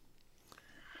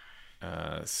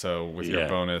 So with your Yeah.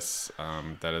 bonus,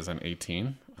 that is an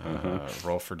 18.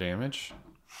 Roll for damage.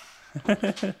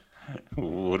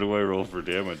 What do I roll for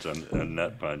damage on a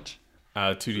nut punch?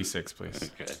 2d6,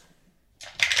 please. Okay.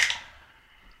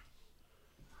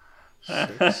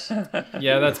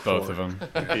 Yeah, that's both of them.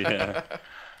 Yeah.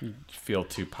 Feel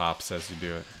 2 pops as you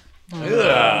do it.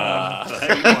 I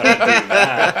didn't want to do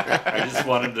that. I just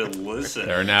wanted to listen.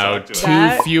 There are now Talk to 2 him.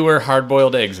 That- fewer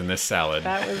hard-boiled eggs in this salad.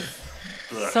 that was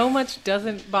so much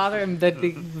doesn't bother him. The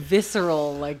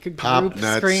visceral like Pop group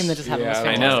nuts. scream that just happened was Yeah.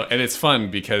 I fantastic. know, and it's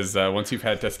fun because once you've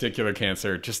had testicular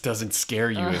cancer, it just doesn't scare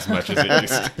you as much as it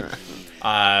used to.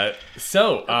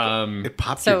 It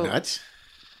popped So- your nuts?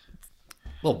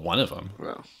 Well, one of them.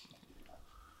 Well,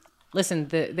 Listen,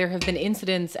 there have been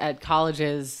incidents at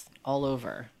colleges all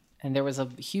and there was a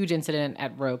huge incident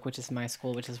at Roke, which is my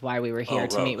school, which is why we were here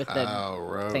to Roke. meet with the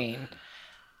Roke. Thane.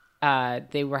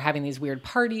 They were having these weird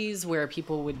parties where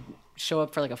people would show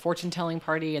up for like a fortune-telling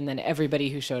party, and then everybody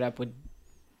who showed up would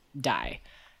die.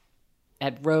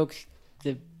 At Roke,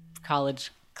 the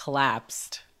college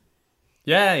collapsed,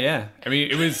 Yeah. I mean,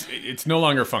 it's no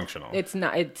longer functional. It's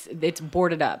not. It's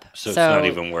boarded up. So it's not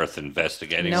even worth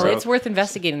investigating. No, Rogue? it's worth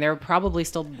investigating. There are probably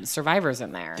still survivors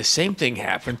in there. The same thing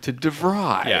happened to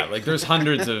DeVry. Yeah, like there's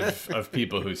hundreds of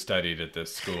people who studied at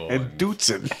this school. And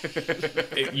Dootson.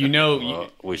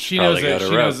 She probably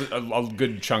knows go to a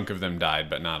good chunk of them died,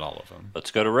 but not all of them.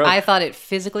 Let's go to Rogue. I thought it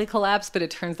physically collapsed, but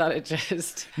it turns out it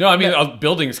just. No, I mean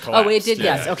buildings collapsed. Oh, it did.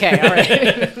 Yeah. Yes. Okay. All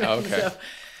right.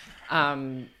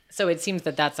 Okay. So it seems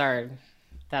that's where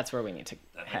we need to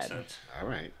head. sense. All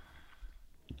right.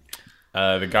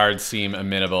 The guards seem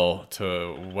amenable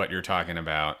to what you're talking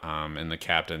about, and the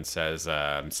captain says,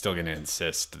 "I'm still going to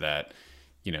insist that,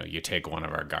 you take one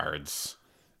of our guards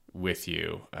with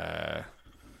you,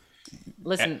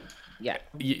 Listen, yeah.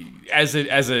 as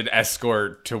an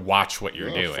escort to watch what you're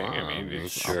doing." Fine. I mean,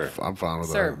 Sure. I'm fine with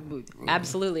Sir, that.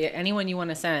 absolutely. Anyone you want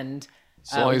to send.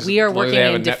 long as- We are as long as working they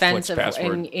have in a defense Netflix of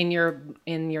password.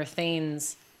 in your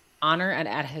Thane's honor and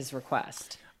at his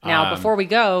request. Now, before we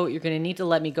go, you're going to need to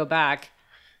let me go back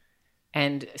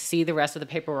and see the rest of the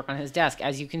paperwork on his desk.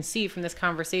 As you can see from this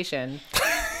conversation,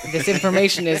 this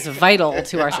information is vital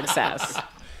to our success.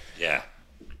 Yeah.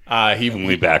 he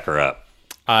We back her up.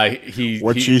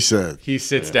 She said. He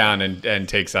sits down and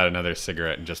takes out another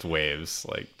cigarette and just waves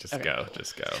like, just go.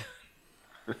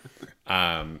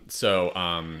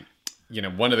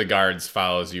 One of the guards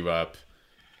follows you up,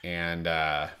 and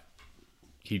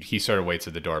he sort of waits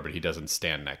at the door, but he doesn't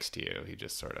stand next to you. He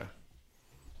just sort of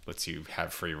lets you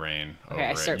have free reign over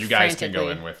I it. start You guys can go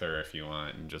frantically- in with her if you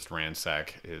want and just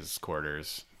ransack his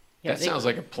quarters. Yeah, That sounds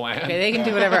like a plan. Okay, they can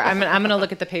do whatever. I'm gonna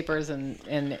look at the papers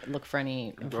and look for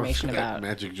any information about.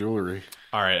 Magic jewelry.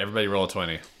 All right, everybody roll a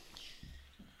 20.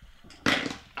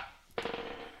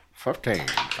 15.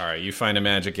 All right, you find a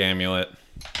magic amulet.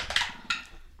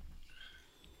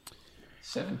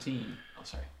 17. Oh,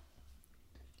 sorry.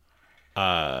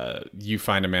 You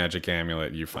find a magic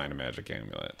amulet. You find a magic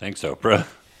amulet. Thanks, Oprah.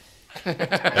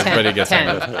 Everybody gets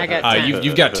 10. one. I got 10.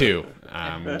 You've got 2. You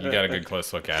got a good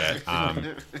close look at it.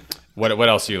 What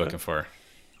else are you looking for?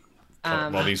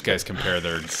 While these guys compare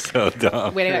their So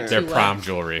dumb. Wait, I got 2. prom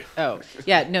jewelry. Oh,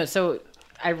 yeah, no. So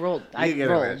I rolled. I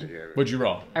rolled. What'd you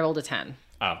roll? I rolled a 10.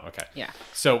 Oh, okay. Yeah.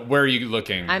 So where are you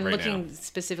looking? I'm right looking now?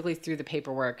 specifically through the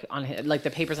paperwork on his, like the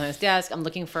papers on his desk. I'm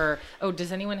looking for. Oh,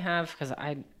 does anyone have? Because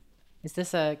is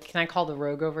this a? Can I call the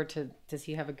rogue over to? Does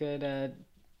he have a good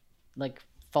like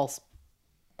false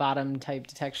bottom type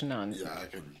detection on? Yeah, I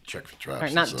can check for traps. Or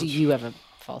and not. such. Do you have a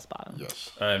false bottom? Yes.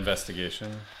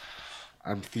 Investigation.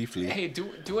 I'm thiefly. Hey,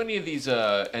 do any of these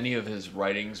any of his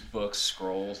writings, books,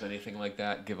 scrolls, anything like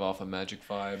that give off a magic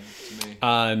vibe to me?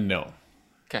 No.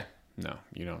 Okay. No,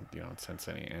 you don't sense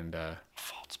any. And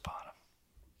False bottom.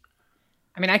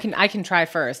 I mean, I can try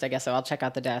first. I guess so. I'll check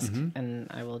out the desk and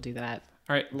I will do that.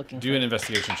 all right, Looking do for- an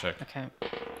investigation check. Okay.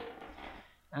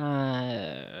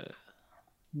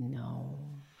 No.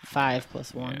 5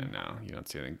 plus 1. Yeah, no, you don't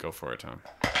see anything. Go for it, Tom.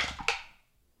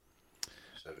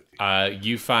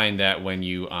 You find that when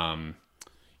you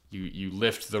you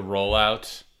lift the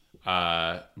rollout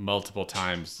multiple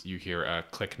times, you hear a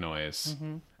click noise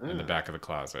in the back of the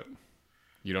closet.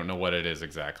 You don't know what it is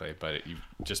exactly, but you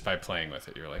just by playing with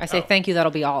it, you're like, I say thank you.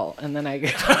 That'll be all, and then I.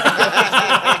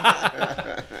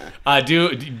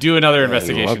 Do another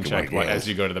investigation welcome, check I guess. as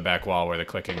you go to the back wall where the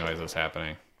clicking noise is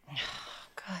happening.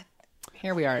 God,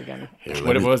 here we are again.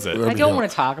 What was it? I don't want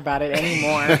to talk about it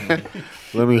anymore.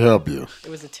 Let me help you. It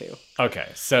was a 2. Okay,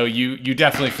 so you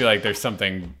definitely feel like there's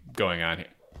something going on here.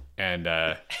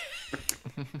 And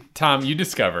Tom, you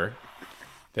discover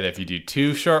that if you do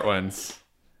 2 short ones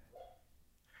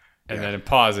and then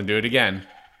pause and do it again,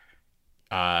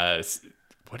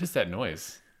 what is that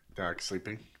noise? Dark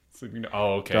sleeping. Sleeping?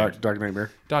 Oh, okay. Dark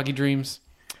nightmare. Doggy dreams.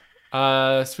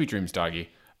 Sweet dreams, doggy.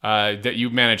 That you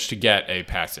managed to get a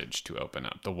passage to open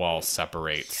up. The wall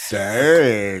separates.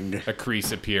 Dang. A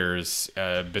crease appears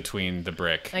between the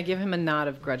brick. I give him a nod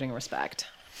of grudging respect.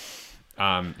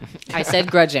 I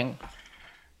said grudging.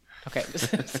 Okay.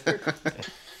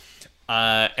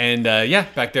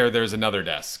 Back there's another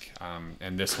desk.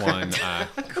 And this one,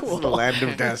 The land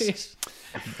of desks.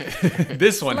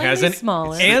 this one has an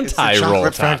smaller. anti-roll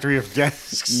Chocolate top. factory of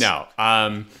desks. No,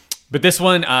 but this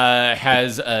one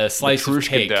has a slice of Petrushka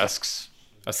cake. desks.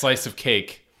 A slice of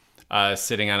cake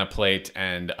sitting on a plate,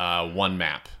 and one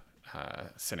map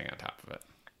sitting on top of it.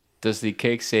 Does the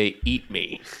cake say "Eat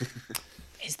me"?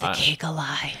 Is the cake a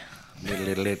lie? Do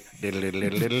you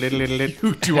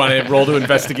want to roll to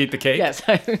investigate the cake? Yes,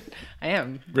 I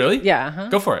am. Really? Yeah. Uh-huh.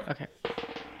 Go for it. Okay.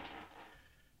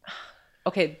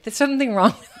 Okay. There's something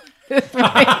wrong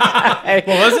What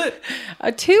was it?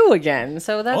 A 2 again.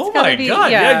 So that's Oh gotta my be,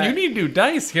 god! Yeah. Yeah, you need new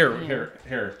dice. Here. I'm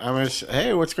gonna.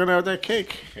 Hey, what's going on with that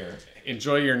cake? Here.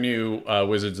 Enjoy your new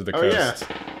Wizards of the Oh yeah, Coast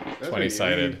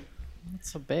 20-sided.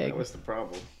 It's so big. That was the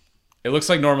problem. It looks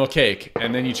like normal cake,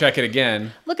 and then you check it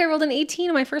again. Look, I rolled an 18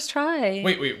 on my first try.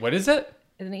 Wait, what is it?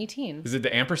 It's an 18. Is it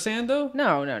the ampersand though?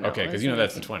 No. Okay, because you know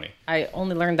that's the 20. I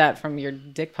only learned that from your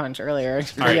dick punch earlier.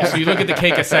 All right, so you look at the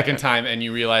cake a second time, and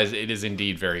you realize it is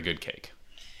indeed very good cake.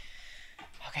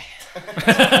 Okay.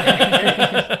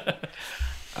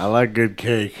 I like good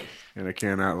cake, and I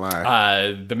cannot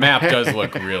lie. The map does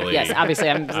look really. Yes, obviously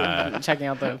I'm checking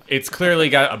out the. It's clearly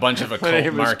got a bunch of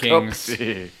occult markings.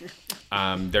 Cupsy.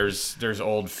 There's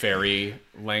old fairy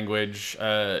language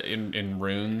in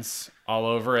runes all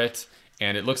over it,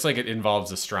 and it looks like it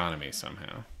involves astronomy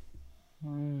somehow.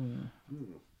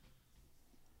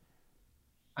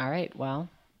 All right. Well,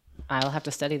 I'll have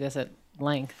to study this at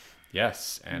length.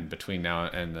 Yes, and between now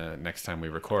and the next time we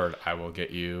record, I will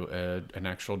get you an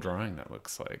actual drawing that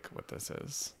looks like what this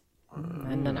is.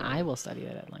 And then I will study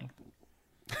it at length.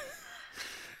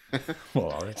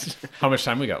 Well, all right. How much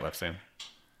time we got left, Sam?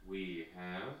 We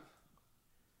have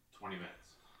 20 minutes.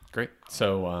 Great.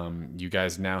 So you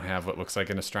guys now have what looks like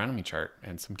an astronomy chart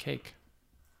and some cake.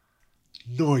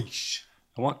 Nice.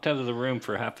 I walked out of the room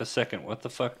for half a second. What the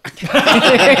fuck?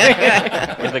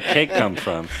 Where'd the cake come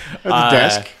from? At the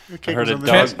desk. The I cake heard was a on the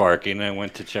dog desk. barking, and I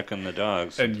went to check on the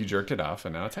dogs. And you jerked it off,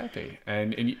 and now it's happy.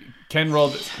 And Ken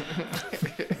rolled.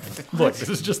 Look, this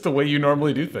is just the way you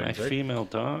normally do My things, right? female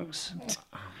dogs,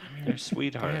 they're I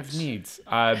sweethearts. have needs.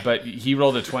 But he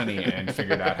rolled a 20 and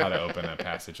figured out how to open a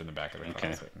passage in the back of the Okay.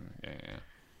 closet.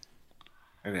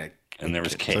 Yeah. And there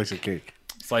was cake. Slice of cake.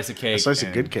 Slice of cake. A slice of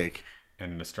and- good cake.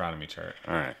 And an astronomy chart.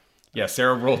 All right. Yeah,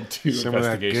 Sarah rolled 2 Some of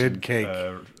that investigation good cake.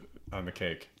 On the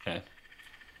cake. Okay.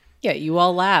 Yeah, you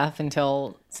all laugh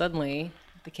until suddenly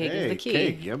the cake is Hey, the key.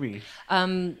 cake, yummy.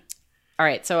 All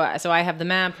right, so I have the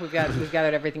map. We've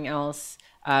gathered everything else.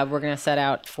 We're gonna set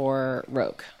out for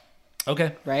Rogue,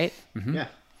 Okay. right? Yeah.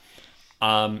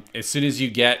 As soon as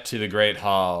you get to the Great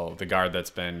Hall, the guard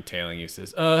that's been tailing you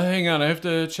says, hang on, I have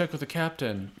to check with the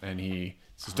captain. And he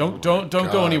says, don't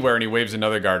go anywhere. And he waves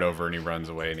another guard over and he runs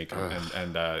away and he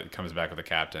comes back with the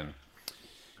captain.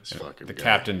 This fucking The guy.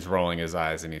 captain's rolling his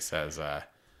eyes and he says,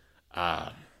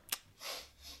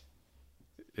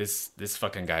 this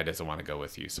fucking guy doesn't want to go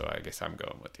with you, so I guess I'm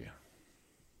going with you.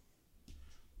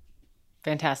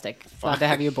 Fantastic. Glad to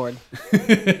have you aboard.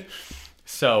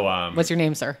 So, What's your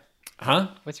name, sir? huh?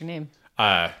 What's your name?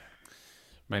 My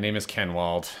name is Ken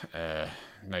Wald.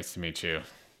 Nice to meet you.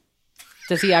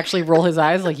 Does he actually roll his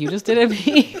eyes like you just did at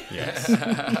me? Yes.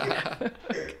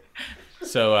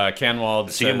 So Ken Wald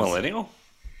Is he a says, millennial?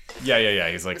 Yeah.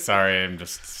 He's like, sorry, I'm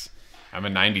a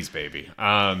 '90s baby.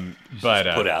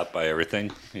 But Put out by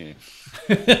everything. Yeah.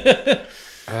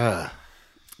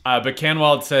 but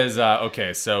Canwald says,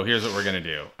 okay, so here's what we're gonna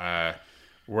do.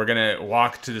 We're gonna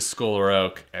walk to the School of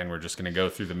Oak, and we're just gonna go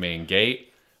through the main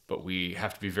gate. But we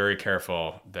have to be very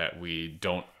careful that we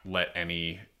don't let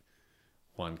anyone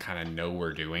kind of know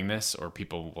we're doing this, or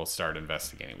people will start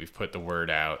investigating. We've put the word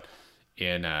out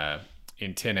in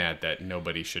Tinad that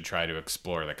nobody should try to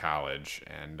explore the college,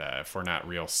 and if we're not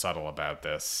real subtle about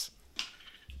this,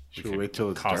 Should we wait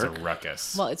till it's cause dark? a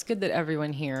ruckus. Well, it's good that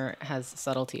everyone here has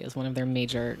subtlety as one of their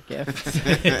major gifts.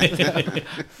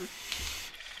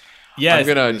 Yes, I'm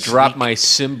gonna drop my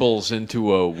symbols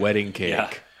into a wedding cake. Yeah.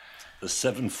 The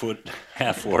 7-foot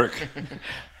half orc.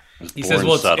 he says,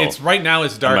 "Well, it's right now.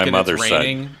 It's dark my and it's mother's side.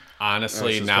 raining.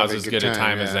 Honestly, This is now's probably as a good good a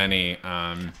time time, as yeah. any."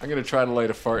 I'm gonna try to light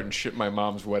a fart and shit my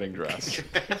mom's wedding dress. You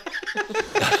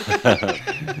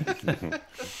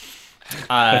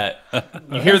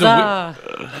hear the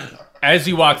Huzzah. as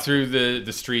you walk through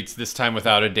the streets, this time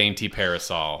without a dainty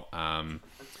parasol.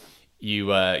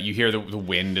 You hear the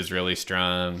wind is really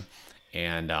strong,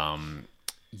 and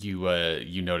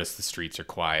you notice the streets are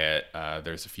quiet.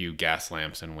 There's a few gas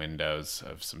lamps and windows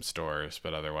of some stores,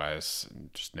 but otherwise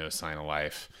just no sign of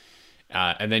life.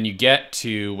 And then you get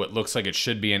to what looks like it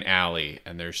should be an alley,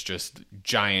 and there's just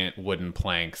giant wooden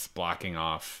planks blocking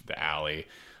off the alley,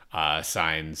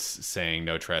 signs saying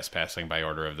no trespassing by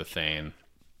order of the Thane.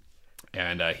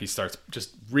 And he starts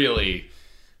just really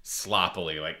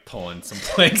sloppily like pulling some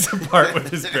planks apart with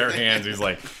his bare hands. He's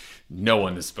like, no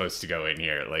one is supposed to go in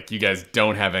here. Like, you guys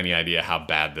don't have any idea how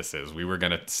bad this is. We were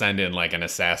going to send in like an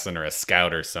assassin or a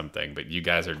scout or something, but you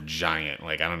guys are giant.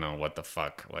 Like, I don't know what the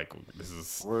fuck. Like, this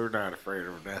is... We're not afraid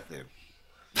of nothing.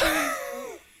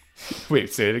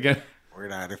 Wait, say it again? We're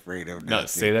not afraid of nothing. No,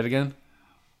 say that again?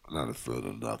 Not afraid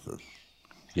of nothing.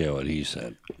 Yeah, what he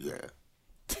said. Yeah.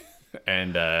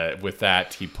 And with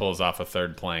that, he pulls off a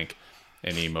third plank,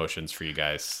 and he motions for you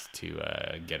guys to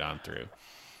get on through.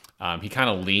 He kind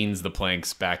of leans the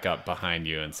planks back up behind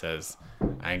you and says,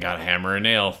 "I ain't got a hammer and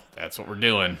nail. That's what we're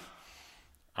doing."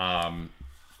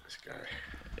 This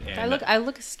guy. And, I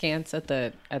look askance at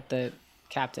the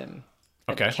captain.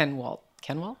 Okay. Canwald.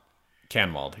 Canwald.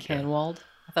 Canwald.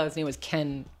 I thought his name was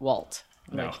Ken Walt.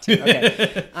 No. Like,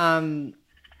 okay.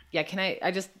 Yeah. Can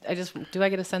I just do I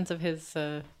get a sense of his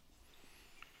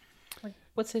like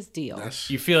what's his deal? Yes.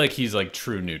 You feel like he's like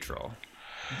true neutral.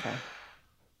 Okay.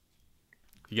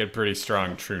 You get a pretty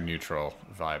strong true neutral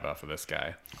vibe off of this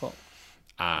guy. Cool.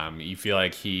 You feel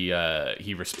like he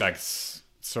respects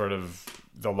sort of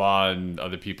the law and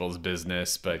other people's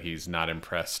business, but he's not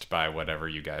impressed by whatever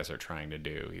you guys are trying to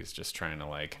do. He's just trying to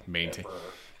like maintain.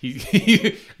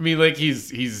 I mean, like he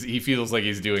feels like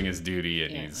he's doing his duty,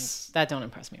 and Yeah, he's like, that don't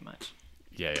impress me much.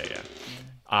 yeah.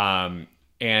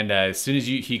 And as soon as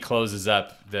he closes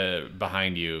up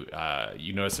behind you,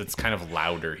 you notice it's kind of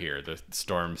louder here. The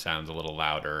storm sounds a little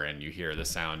louder, and you hear the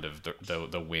sound of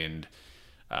the wind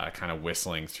kind of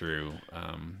whistling through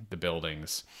the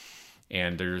buildings.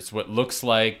 And there's what looks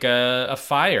like a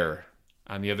fire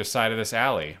on the other side of this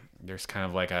alley. There's kind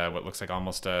of like what looks like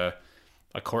almost a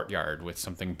courtyard with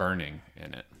something burning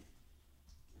in it.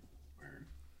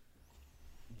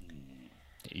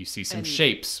 You see some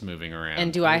shapes moving around.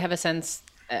 And do I have a sense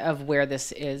of where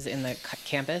this is in the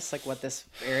campus, like what this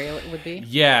area would be?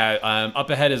 Yeah, up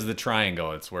ahead is the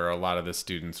triangle. It's where a lot of the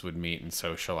students would meet and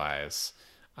socialize.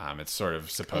 It's sort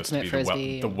of supposed to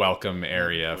be the welcome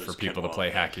area for people to play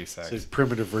hacky sack. It's a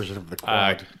primitive version of the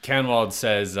quad. Canwald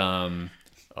says,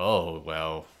 "Oh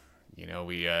well, you know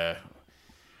when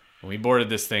we boarded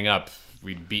this thing up,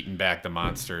 we'd beaten back the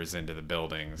monsters into the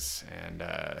buildings, and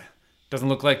doesn't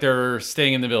look like they're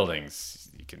staying in the buildings.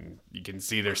 You can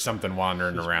see there's something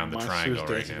wandering around the triangle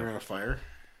right dancing now. around a fire.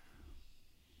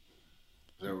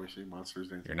 Is that what we see? Monsters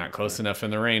dancing. You're not close enough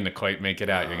in the rain to quite make it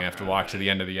out. You're gonna have to walk to the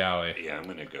end of the alley. Yeah, I'm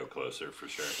gonna go closer for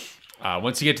sure.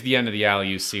 Once you get to the end of the alley,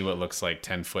 you see what looks like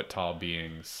 10-foot tall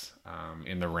beings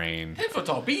in the rain. 10-foot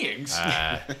tall beings.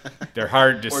 They're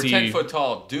hard to Or see 10-foot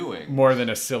tall doing. more than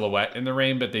a silhouette in the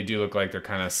rain, but they do look like they're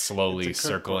kind of slowly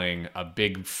circling a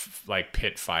big like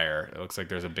pit fire. It looks like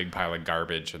there's a big pile of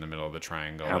garbage in the middle of the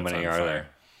triangle. How that's many on are fire. there?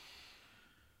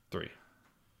 3.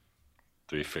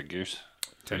 3 figures.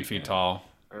 10 feet tall.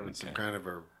 It's some kind of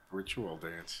a ritual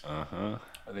dance. Uh-huh.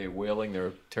 Are they wailing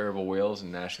their terrible wails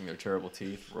and gnashing their terrible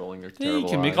teeth, rolling their You terrible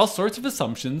can make eyes? all sorts of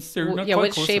assumptions. They're not Yeah, quite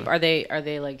what close shape enough. are they? Are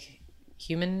they like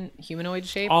humanoid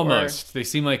shape? Almost. They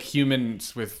seem like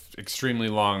humans with extremely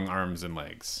long arms and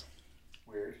legs.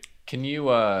 Can you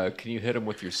hit him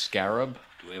with your scarab?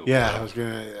 Yeah,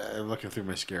 I'm looking through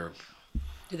my scarab.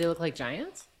 Do they look like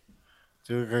giants?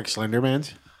 Do they look like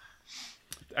Slendermans?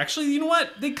 Actually, you know what?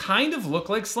 They kind of look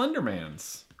like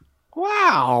Slendermans.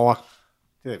 Wow.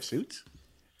 Do they have suits?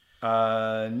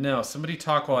 No. Somebody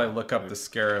talk while I look up the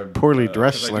scarab. Poorly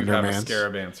dressed 'cause I do have a Slendermans.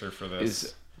 scarab answer for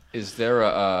this. Is there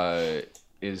a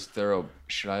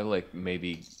should I like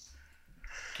maybe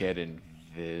get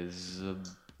invisible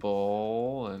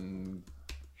and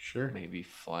Sure. maybe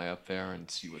fly up there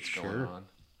and see what's going Sure. on?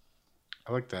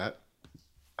 I like that.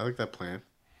 I like that plan.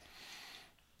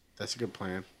 That's a good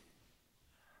plan.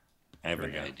 I have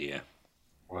an idea.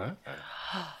 What?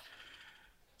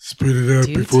 Spit it out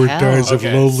Do before tell. it dies of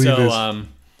loneliness. So,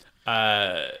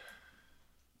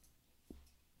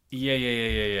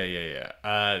 yeah.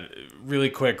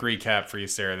 Really quick recap for you,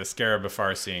 Sarah. The scarab of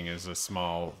Farseeing is a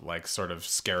small, like, sort of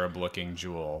scarab-looking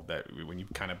jewel that when you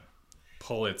kind of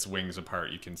pull its wings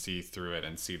apart, you can see through it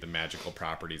and see the magical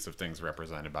properties of things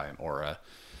represented by an aura.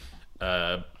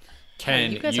 Ken,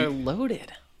 You guys are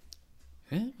loaded.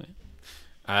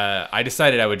 I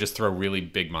decided I would just throw really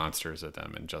big monsters at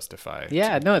them and justify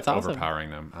Yeah, no, it's awesome. overpowering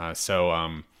them.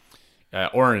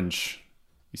 Orange,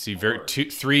 you see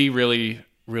 3 really,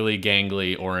 really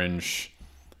gangly orange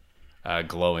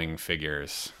glowing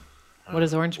figures. What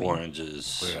does orange mean?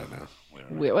 Oranges. I don't know.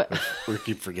 Wait, what? We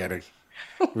keep forgetting.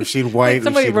 We've seen white. We've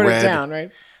Somebody seen wrote red. it down,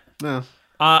 right? No.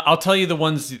 I'll tell you the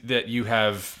ones that you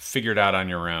have figured out on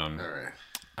your own. All right.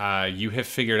 You have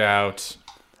figured out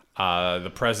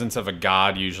the presence of a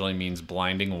god usually means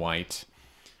blinding white.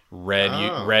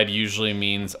 Red usually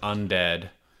means undead.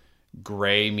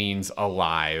 Gray means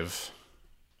alive.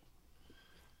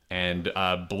 And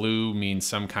blue means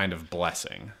some kind of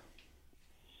blessing.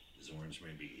 Is orange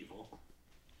maybe evil?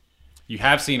 You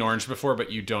have seen orange before,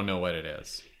 but you don't know what it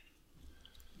is.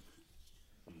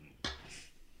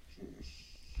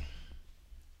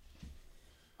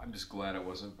 I'm just glad it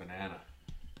wasn't banana.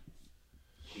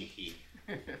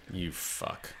 You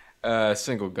fuck.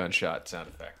 Single gunshot sound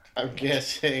effect. I'm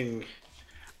guessing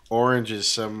orange is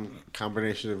some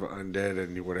combination of undead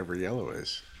and whatever yellow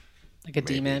is. Like a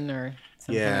demon or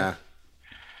something. Yeah.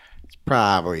 It's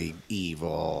probably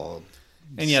evil.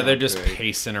 And yeah, they're just Something.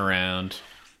 pacing around.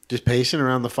 Just pacing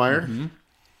around the fire?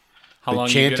 How Like long?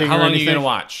 chanting How or long are you anything? gonna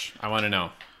watch? I want to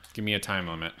know. Give me a time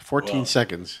limit. 14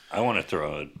 seconds. I want to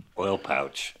throw an oil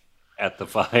pouch at the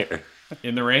fire.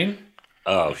 In the rain,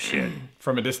 Oh shit!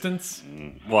 from a distance.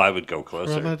 Well, I would go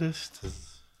closer. From a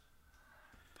distance.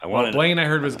 I Well, wanted. Blaine, I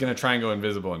heard was gonna try and go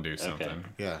invisible and do something.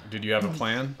 Yeah. Did you have a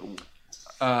plan?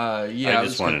 Yeah. I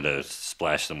just wanted to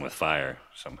splash them with fire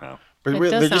somehow. But It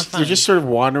wait, does they're sound just fun. they're just sort of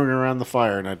wandering around the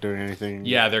fire, not doing anything.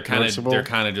 Yeah, they're kind noticeable?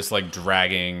 of just like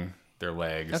dragging their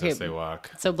legs Okay. as they walk.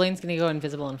 So Blaine's gonna go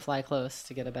invisible and fly close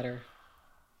to get a better.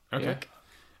 Okay.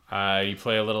 You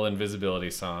play a little invisibility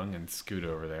song and scoot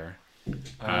over there.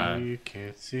 You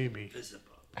can't see me.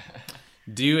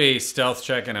 Do a stealth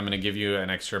check, and I'm going to give you an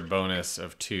extra bonus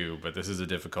of 2, but this is a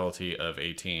difficulty of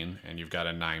 18, and you've got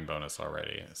a 9 bonus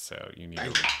already, so you need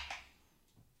to...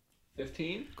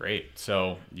 15. Great.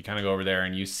 So you kind of go over there,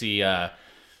 and you see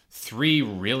 3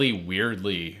 really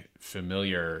weirdly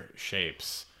familiar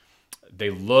shapes. They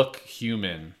look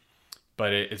human,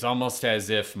 but it's almost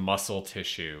as if muscle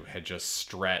tissue had just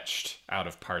stretched out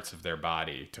of parts of their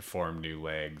body to form new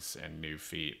legs and new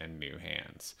feet and new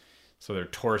hands. So their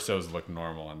torsos look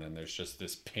normal, and then there's just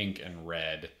this pink and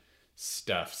red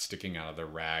stuff sticking out of the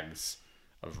rags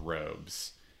of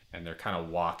robes. And they're kind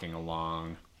of walking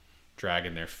along,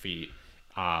 dragging their feet.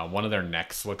 One of their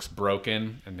necks looks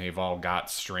broken, and they've all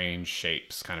got strange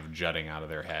shapes kind of jutting out of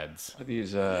their heads. Are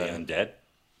these Are they undead?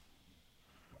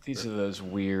 these are those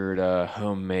weird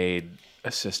homemade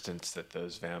assistants that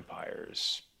those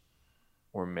vampires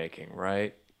were making,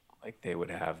 right? Like they would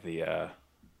have the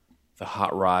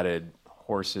hot rodded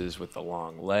horses with the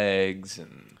long legs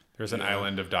and. There's an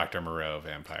Island of Dr. Moreau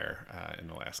vampire in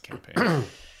the last campaign.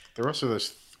 There were also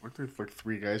those, weren't there like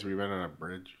 3 guys we met on a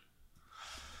bridge?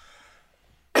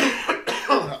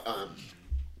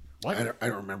 What? I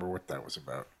don't remember what that was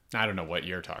about. I don't know what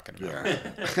you're talking about.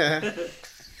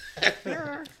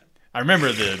 Yeah. I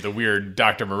remember the weird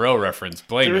Dr. Moreau reference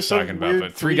Blaine There was was some talking about, weird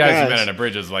but 3 three guys you guys. met on a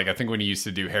bridge is like, I think when he used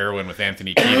to do heroin with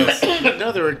Anthony Kiedis.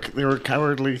 No, they were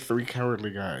cowardly, 3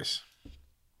 cowardly guys.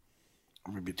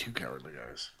 Or maybe 2 cowardly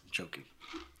guys. I'm joking.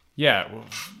 Yeah, well,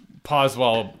 pause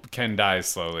while Ken dies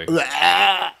slowly.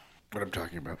 What I'm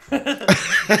talking about.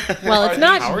 Well, it's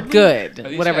not good, Are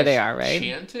these whatever guys they are, right?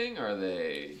 Chanting? Are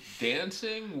they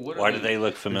dancing? What are Why do they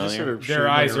look familiar? Just sort of Their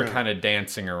shooting eyes are around. kind of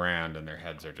dancing around, and their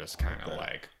heads are just kind of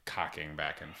like cocking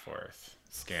back and forth,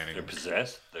 scanning. They're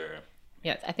possessed. They're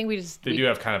Yeah, I think we just. They do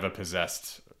have kind of a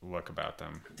possessed look about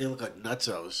them. They look like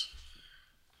nutsos.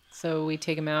 So we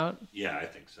take him out. yeah, I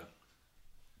think so.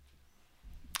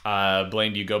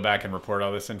 Blaine, do you go back and report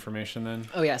all this information then?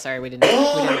 Oh yeah, sorry, we didn't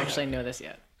actually know this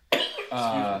yet.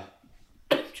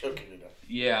 Joking enough.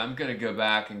 Yeah, I'm gonna go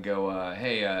back and go.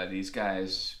 Hey, these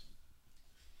guys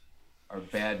are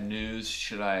bad news.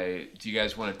 Do you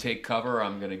guys want to take cover?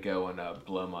 I'm gonna go and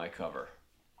blow my cover.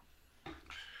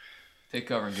 Take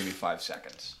cover and give me 5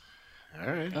 seconds. All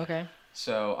right. Okay.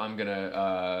 So I'm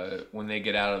gonna, when they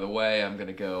get out of the way, I'm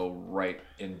gonna go right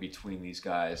in between these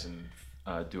guys and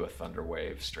do a thunder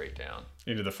wave straight down.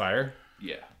 Into the fire?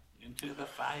 Yeah. Into the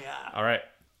fire. All right.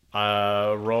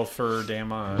 Roll for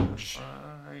damage.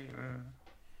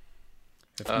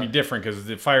 It's going to be different because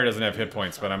the fire doesn't have hit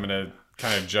points, but I'm going to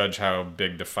kind of judge how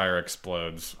big the fire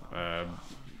explodes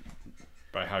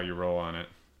by how you roll on it.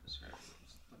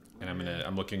 And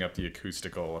I'm looking up the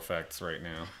acoustical effects right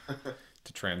now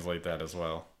to translate that as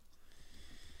well.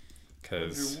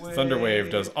 Because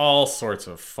Thunderwave does all sorts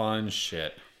of fun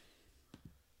shit.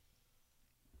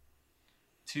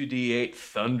 2d8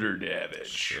 thunder damage.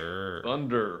 Sure.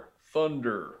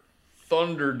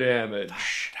 Thunder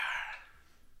damage.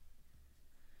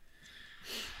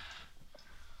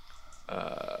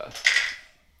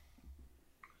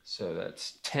 So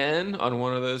that's 10 on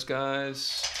one of those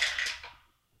guys,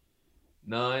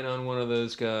 9 on one of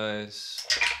those guys,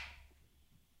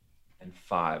 and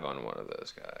 5 on one of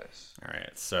those guys. All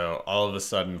right, so all of a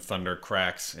sudden, thunder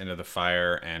cracks into the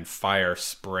fire, and fire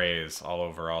sprays all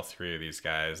over all 3 of these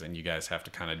guys, and you guys have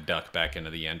to kind of duck back into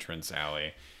the entrance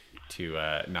alley to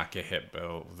not get hit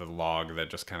by the log that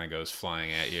just kind of goes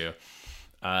flying at you.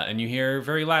 And you hear a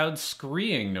very loud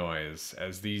screeing noise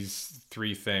as these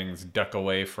 3 things duck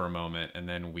away for a moment and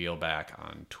then wheel back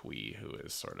on Twee, who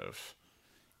is sort of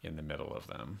in the middle of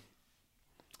them.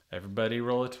 Everybody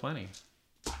roll a 20.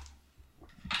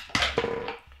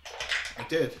 I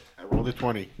did. I rolled a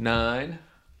 20. 9.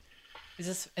 Is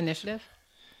this initiative?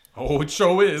 Oh, it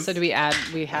sure is. So do we add?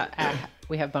 We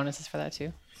have bonuses for that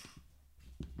too.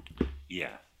 Yeah.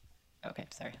 Okay,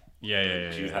 sorry.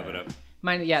 Yeah. Do you have it up?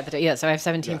 Mine, yeah. So I have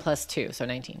 17 plus 2, so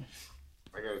 19.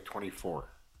 I got a 24.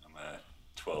 I'm at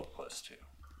 12 plus 2.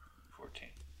 14.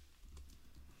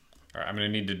 All right, I'm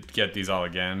going to need to get these all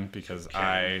again because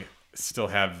I still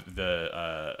have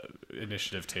the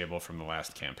initiative table from the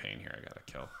last campaign here I got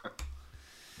to kill. I'm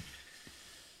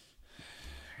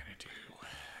going to do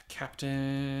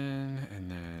captain and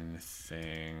then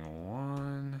thing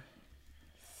 1,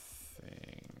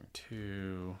 thing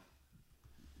 2,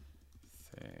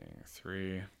 thing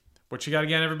 3. What you got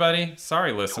again, everybody?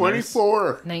 Sorry, listeners.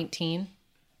 24. 19.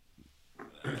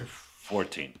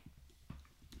 14.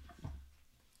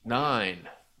 9.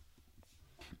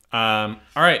 All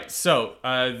right, so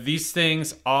these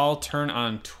things all turn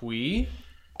on Twee.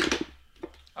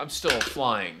 I'm still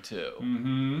flying too.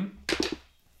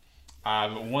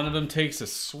 One of them takes a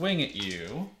swing at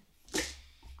you.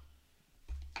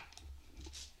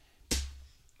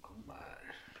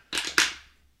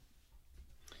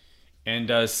 And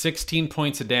does 16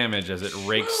 points of damage as it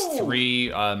rakes 3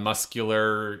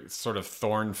 muscular sort of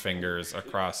thorn fingers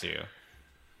across you.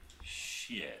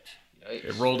 Shit.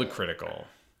 It rolled a critical.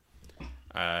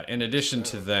 In addition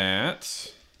to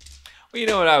that... Well, you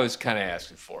know what? I was kind of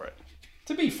asking for it.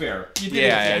 To be fair, you did,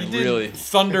 Yeah, you I did really-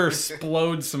 thunder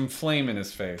explode some flame in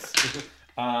his face.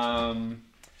 And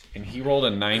he rolled a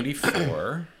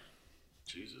 94.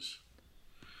 Jesus.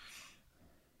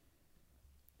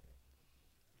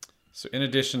 So in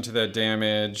addition to that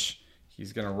damage,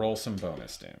 he's going to roll some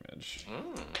bonus damage.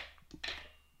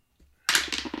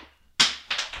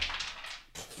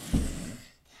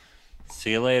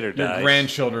 See you later, Your guys.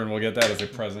 grandchildren will get that as a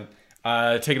present.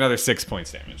 Take another 6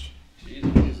 points damage.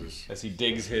 Jesus. As he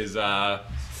digs his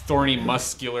thorny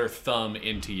muscular thumb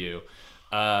into you.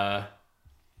 And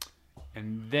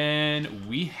then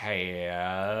we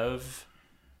have...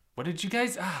 What did you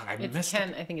guys... I It's missed Ken.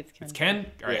 it. I think it's Ken. It's Ken?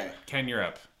 All right, Yeah. Ken, you're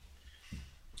up.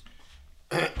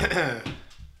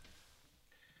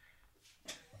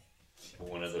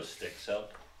 One of those sticks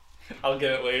help. I'll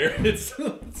get it later. It's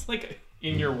like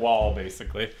in your wall,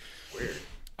 basically. Weird.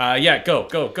 Yeah, go,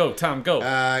 Tom, go.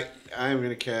 I'm going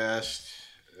to cast...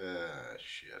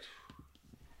 shit.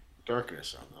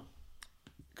 Darkness on them.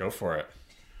 Go for it.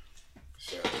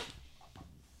 So,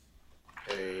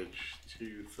 page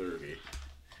 230.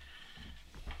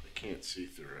 I can't see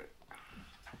through it.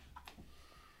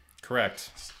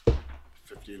 Correct.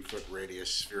 15-foot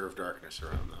radius sphere of darkness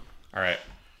around them. All right.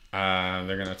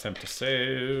 They're going to attempt to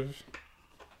save.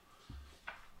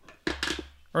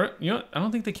 Or, you know what? I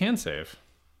don't think they can save.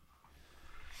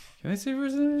 Can they save?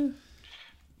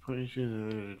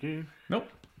 Nope.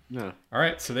 No. All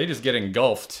right, so they just get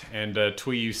engulfed, and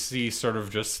Twee, you see sort of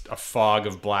just a fog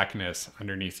of blackness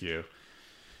underneath you.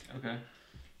 Okay.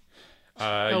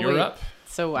 You're wait. up.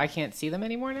 So I can't see them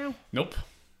anymore now? Nope.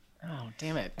 Oh,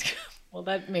 damn it. Well,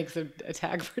 that makes the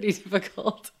attack pretty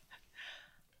difficult.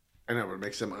 I know, but it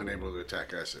makes them unable to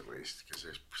attack us at least. Because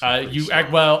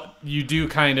you do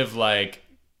kind of like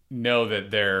know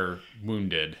that they're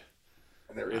wounded.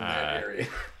 And they're in that area.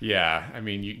 Yeah, I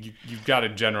mean, you've got a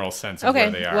general sense of Okay,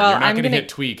 where they are. well, You're not I'm going to gonna- hit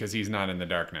Twee because he's not in the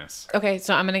darkness. Okay,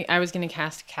 so I was gonna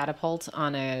cast catapult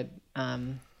on a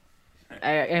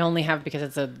I only have, because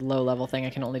it's a low level thing, I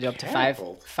can only do up to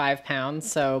Catapult? 5 pounds.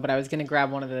 So, but I was gonna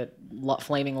grab one of the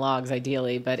flaming logs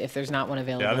ideally, but if there's not one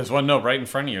available, Yeah, there's one right in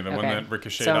front of you, the one Okay. that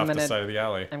ricocheted So I'm off the gonna- side of the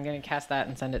alley. I'm gonna cast that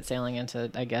and send it sailing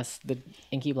into, I guess, the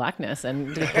inky blackness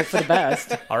and hope for the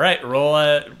best. All right, roll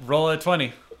a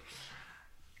 20.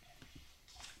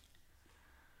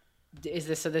 Is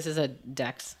this, so this is a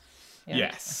dex? Yeah.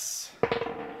 Yes.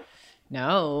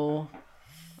 No.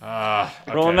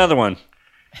 Roll another one.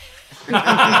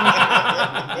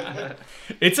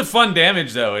 It's a fun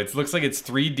damage though. It looks like it's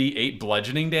 3d8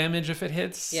 bludgeoning damage if it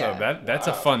hits. Yeah. So that's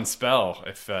a fun spell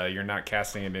if you're not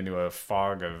casting it into a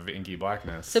fog of inky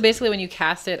blackness. So basically, when you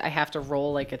cast it, I have to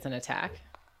roll like it's an attack.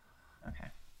 Okay.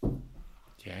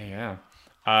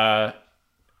 Yeah.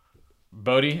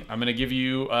 Bodhi, I'm gonna give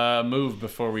you a move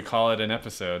before we call it an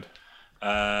episode.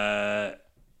 I'm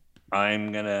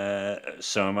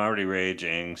already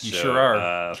raging. So, You sure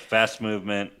are. Fast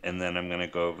movement, and then I'm gonna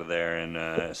go over there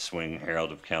and swing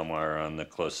Herald of Kelmar on the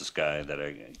closest guy that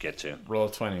I get to. Roll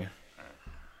a 20.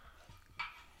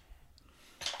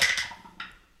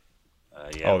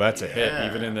 Yeah. Oh, that's a hit.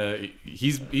 Even in the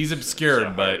he's obscured,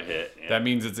 hard but hit, yeah. that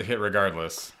means it's a hit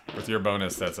regardless. With your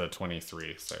bonus, that's a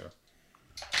 23. So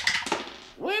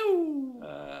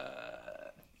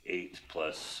 8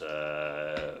 plus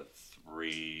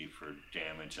 3 for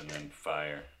damage, and then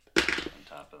fire on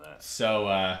top of that.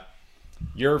 So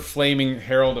your flaming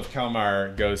Herald of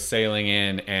Kelmar goes sailing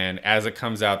in, and as it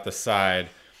comes out the side,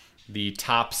 the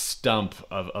top stump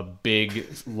of a big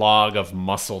log of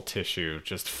muscle tissue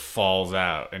just falls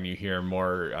out, and you hear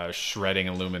more shredding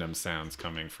aluminum sounds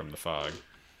coming from the fog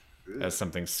as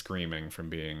something's screaming from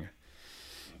being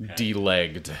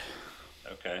delegged.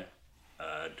 Okay.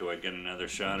 Do I get another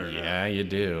shot or no? Yeah, you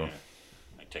do.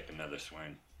 I take another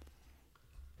swing.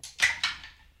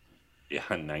 Yeah,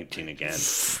 19 again.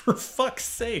 For fuck's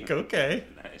sake, okay.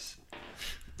 Nice.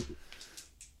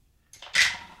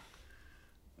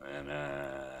 And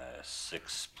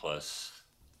 6 plus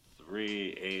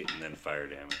 3, 8, and then fire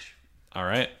damage. All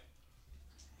right.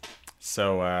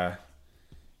 So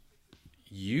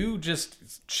you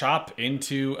just chop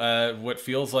into what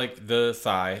feels like the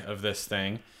thigh of this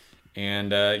thing,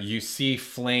 and you see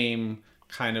flame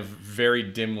kind of very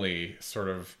dimly sort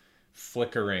of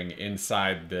flickering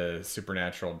inside the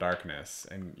supernatural darkness,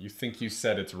 and you think you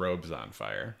set its robes on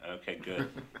fire. Okay, good.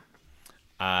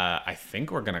 I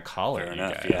think we're going to call Fair it,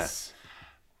 enough, you yeah. guys.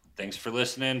 Thanks for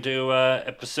listening to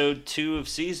episode 2 of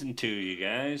season 2, you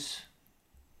guys.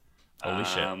 Holy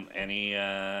shit.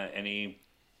 Any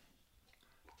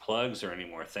plugs or any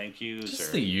more thank yous? Just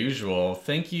or... the usual.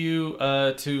 Thank you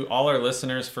to all our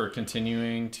listeners for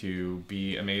continuing to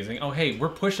be amazing. Oh, hey, we're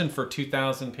pushing for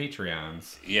 2,000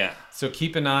 Patreons. Yeah. So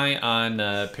keep an eye on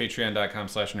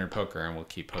patreon.com/nerdpoker, and we'll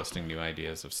keep posting new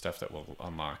ideas of stuff that we'll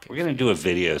unlock. We're going to do a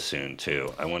video soon,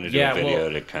 too. I want to do a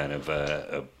video to kind of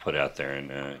put out there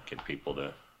and get people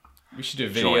to... We should do a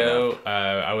video.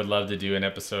 I would love to do an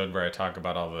episode where I talk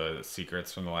about all the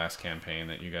secrets from the last campaign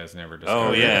that you guys never discovered.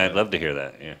 Oh, yeah, I'd love to hear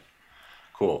that. Yeah.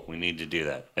 Cool. We need to do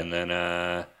that. And then,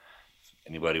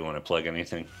 anybody want to plug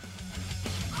anything?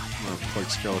 I'm going to plug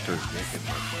Skeletor's naked.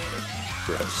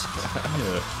 Gross.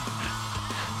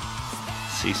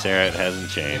 See, Sarah, it hasn't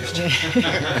changed. Same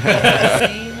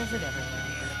as it ever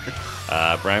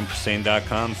was.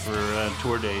 BrianPosehn.com for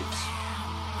tour dates.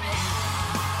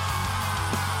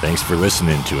 Thanks for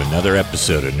listening to another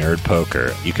episode of Nerd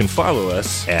Poker. You can follow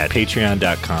us at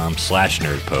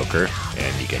patreon.com/nerdpoker,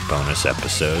 and you get bonus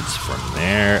episodes from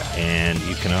there. And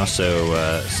you can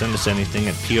also send us anything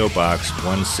at P.O. Box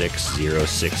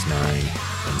 16069,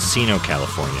 Encino,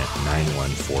 California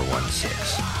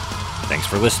 91416. Thanks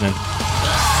for listening.